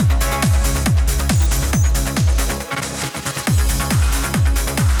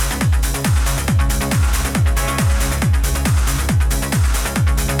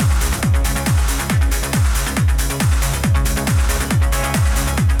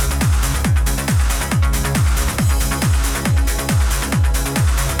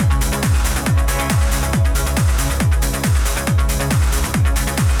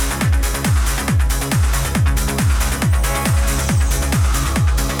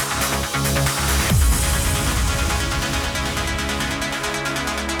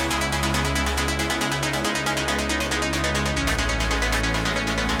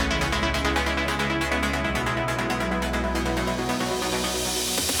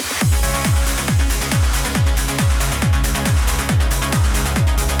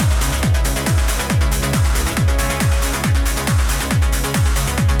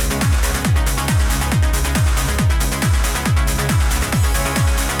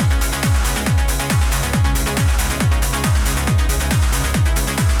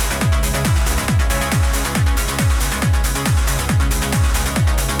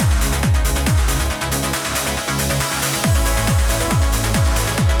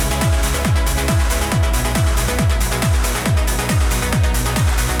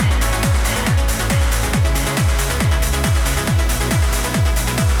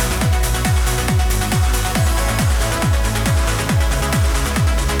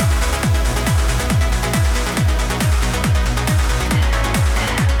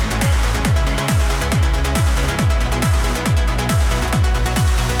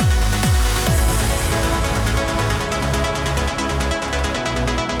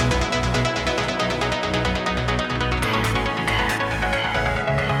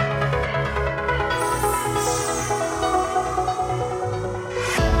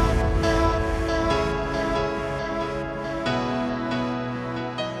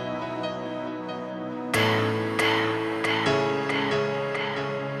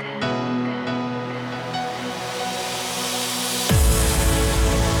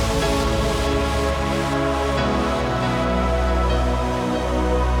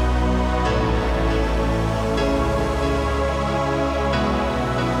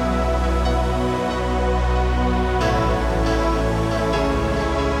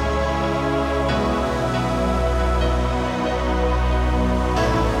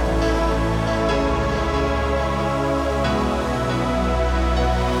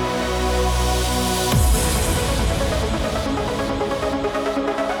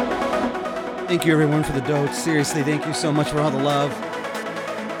 Thank you, everyone, for the dotes. Seriously, thank you so much for all the love.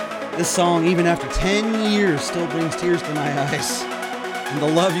 This song, even after 10 years, still brings tears to my eyes. And the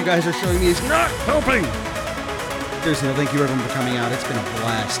love you guys are showing me is not helping. Seriously, no, thank you, everyone, for coming out. It's been a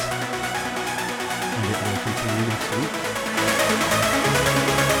blast. And it will continue next week.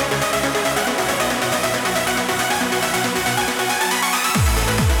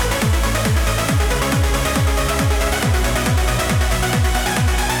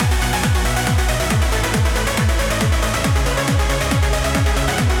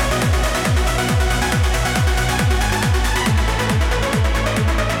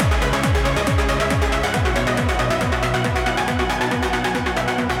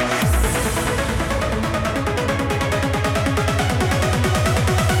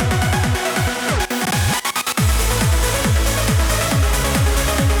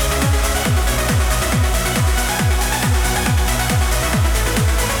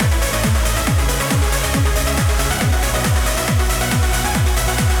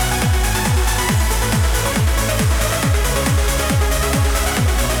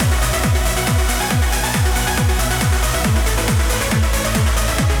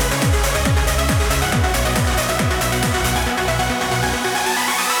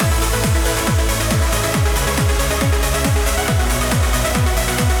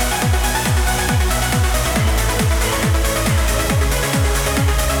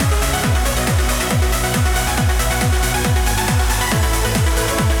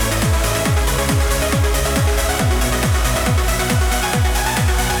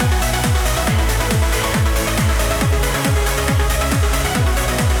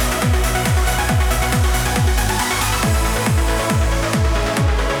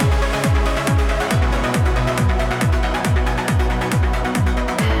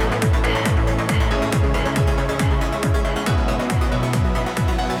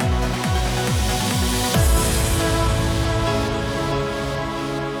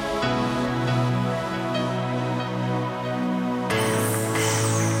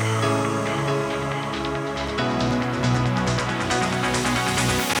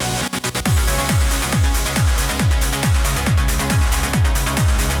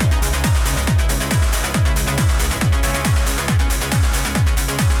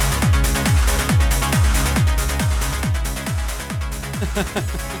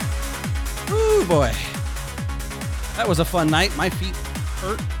 Ooh, boy. That was a fun night. My feet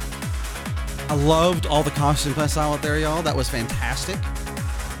hurt. I loved all the costumes I saw out there, y'all. That was fantastic.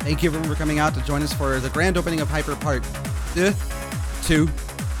 Thank you, everyone, for coming out to join us for the grand opening of Hyper Part 2. You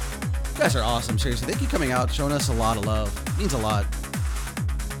guys are awesome, seriously. Thank you for coming out, showing us a lot of love. It means a lot.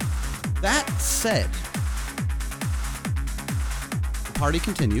 That said, the party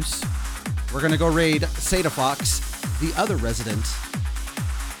continues. We're going to go raid Seda Fox, the other resident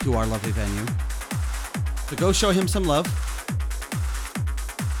to our lovely venue. So go show him some love.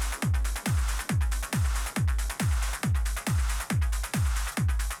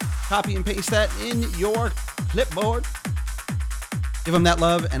 Copy and paste that in your clipboard. Give him that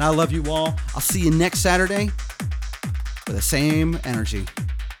love, and I love you all. I'll see you next Saturday with the same energy.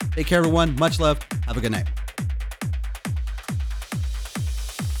 Take care, everyone. Much love. Have a good night.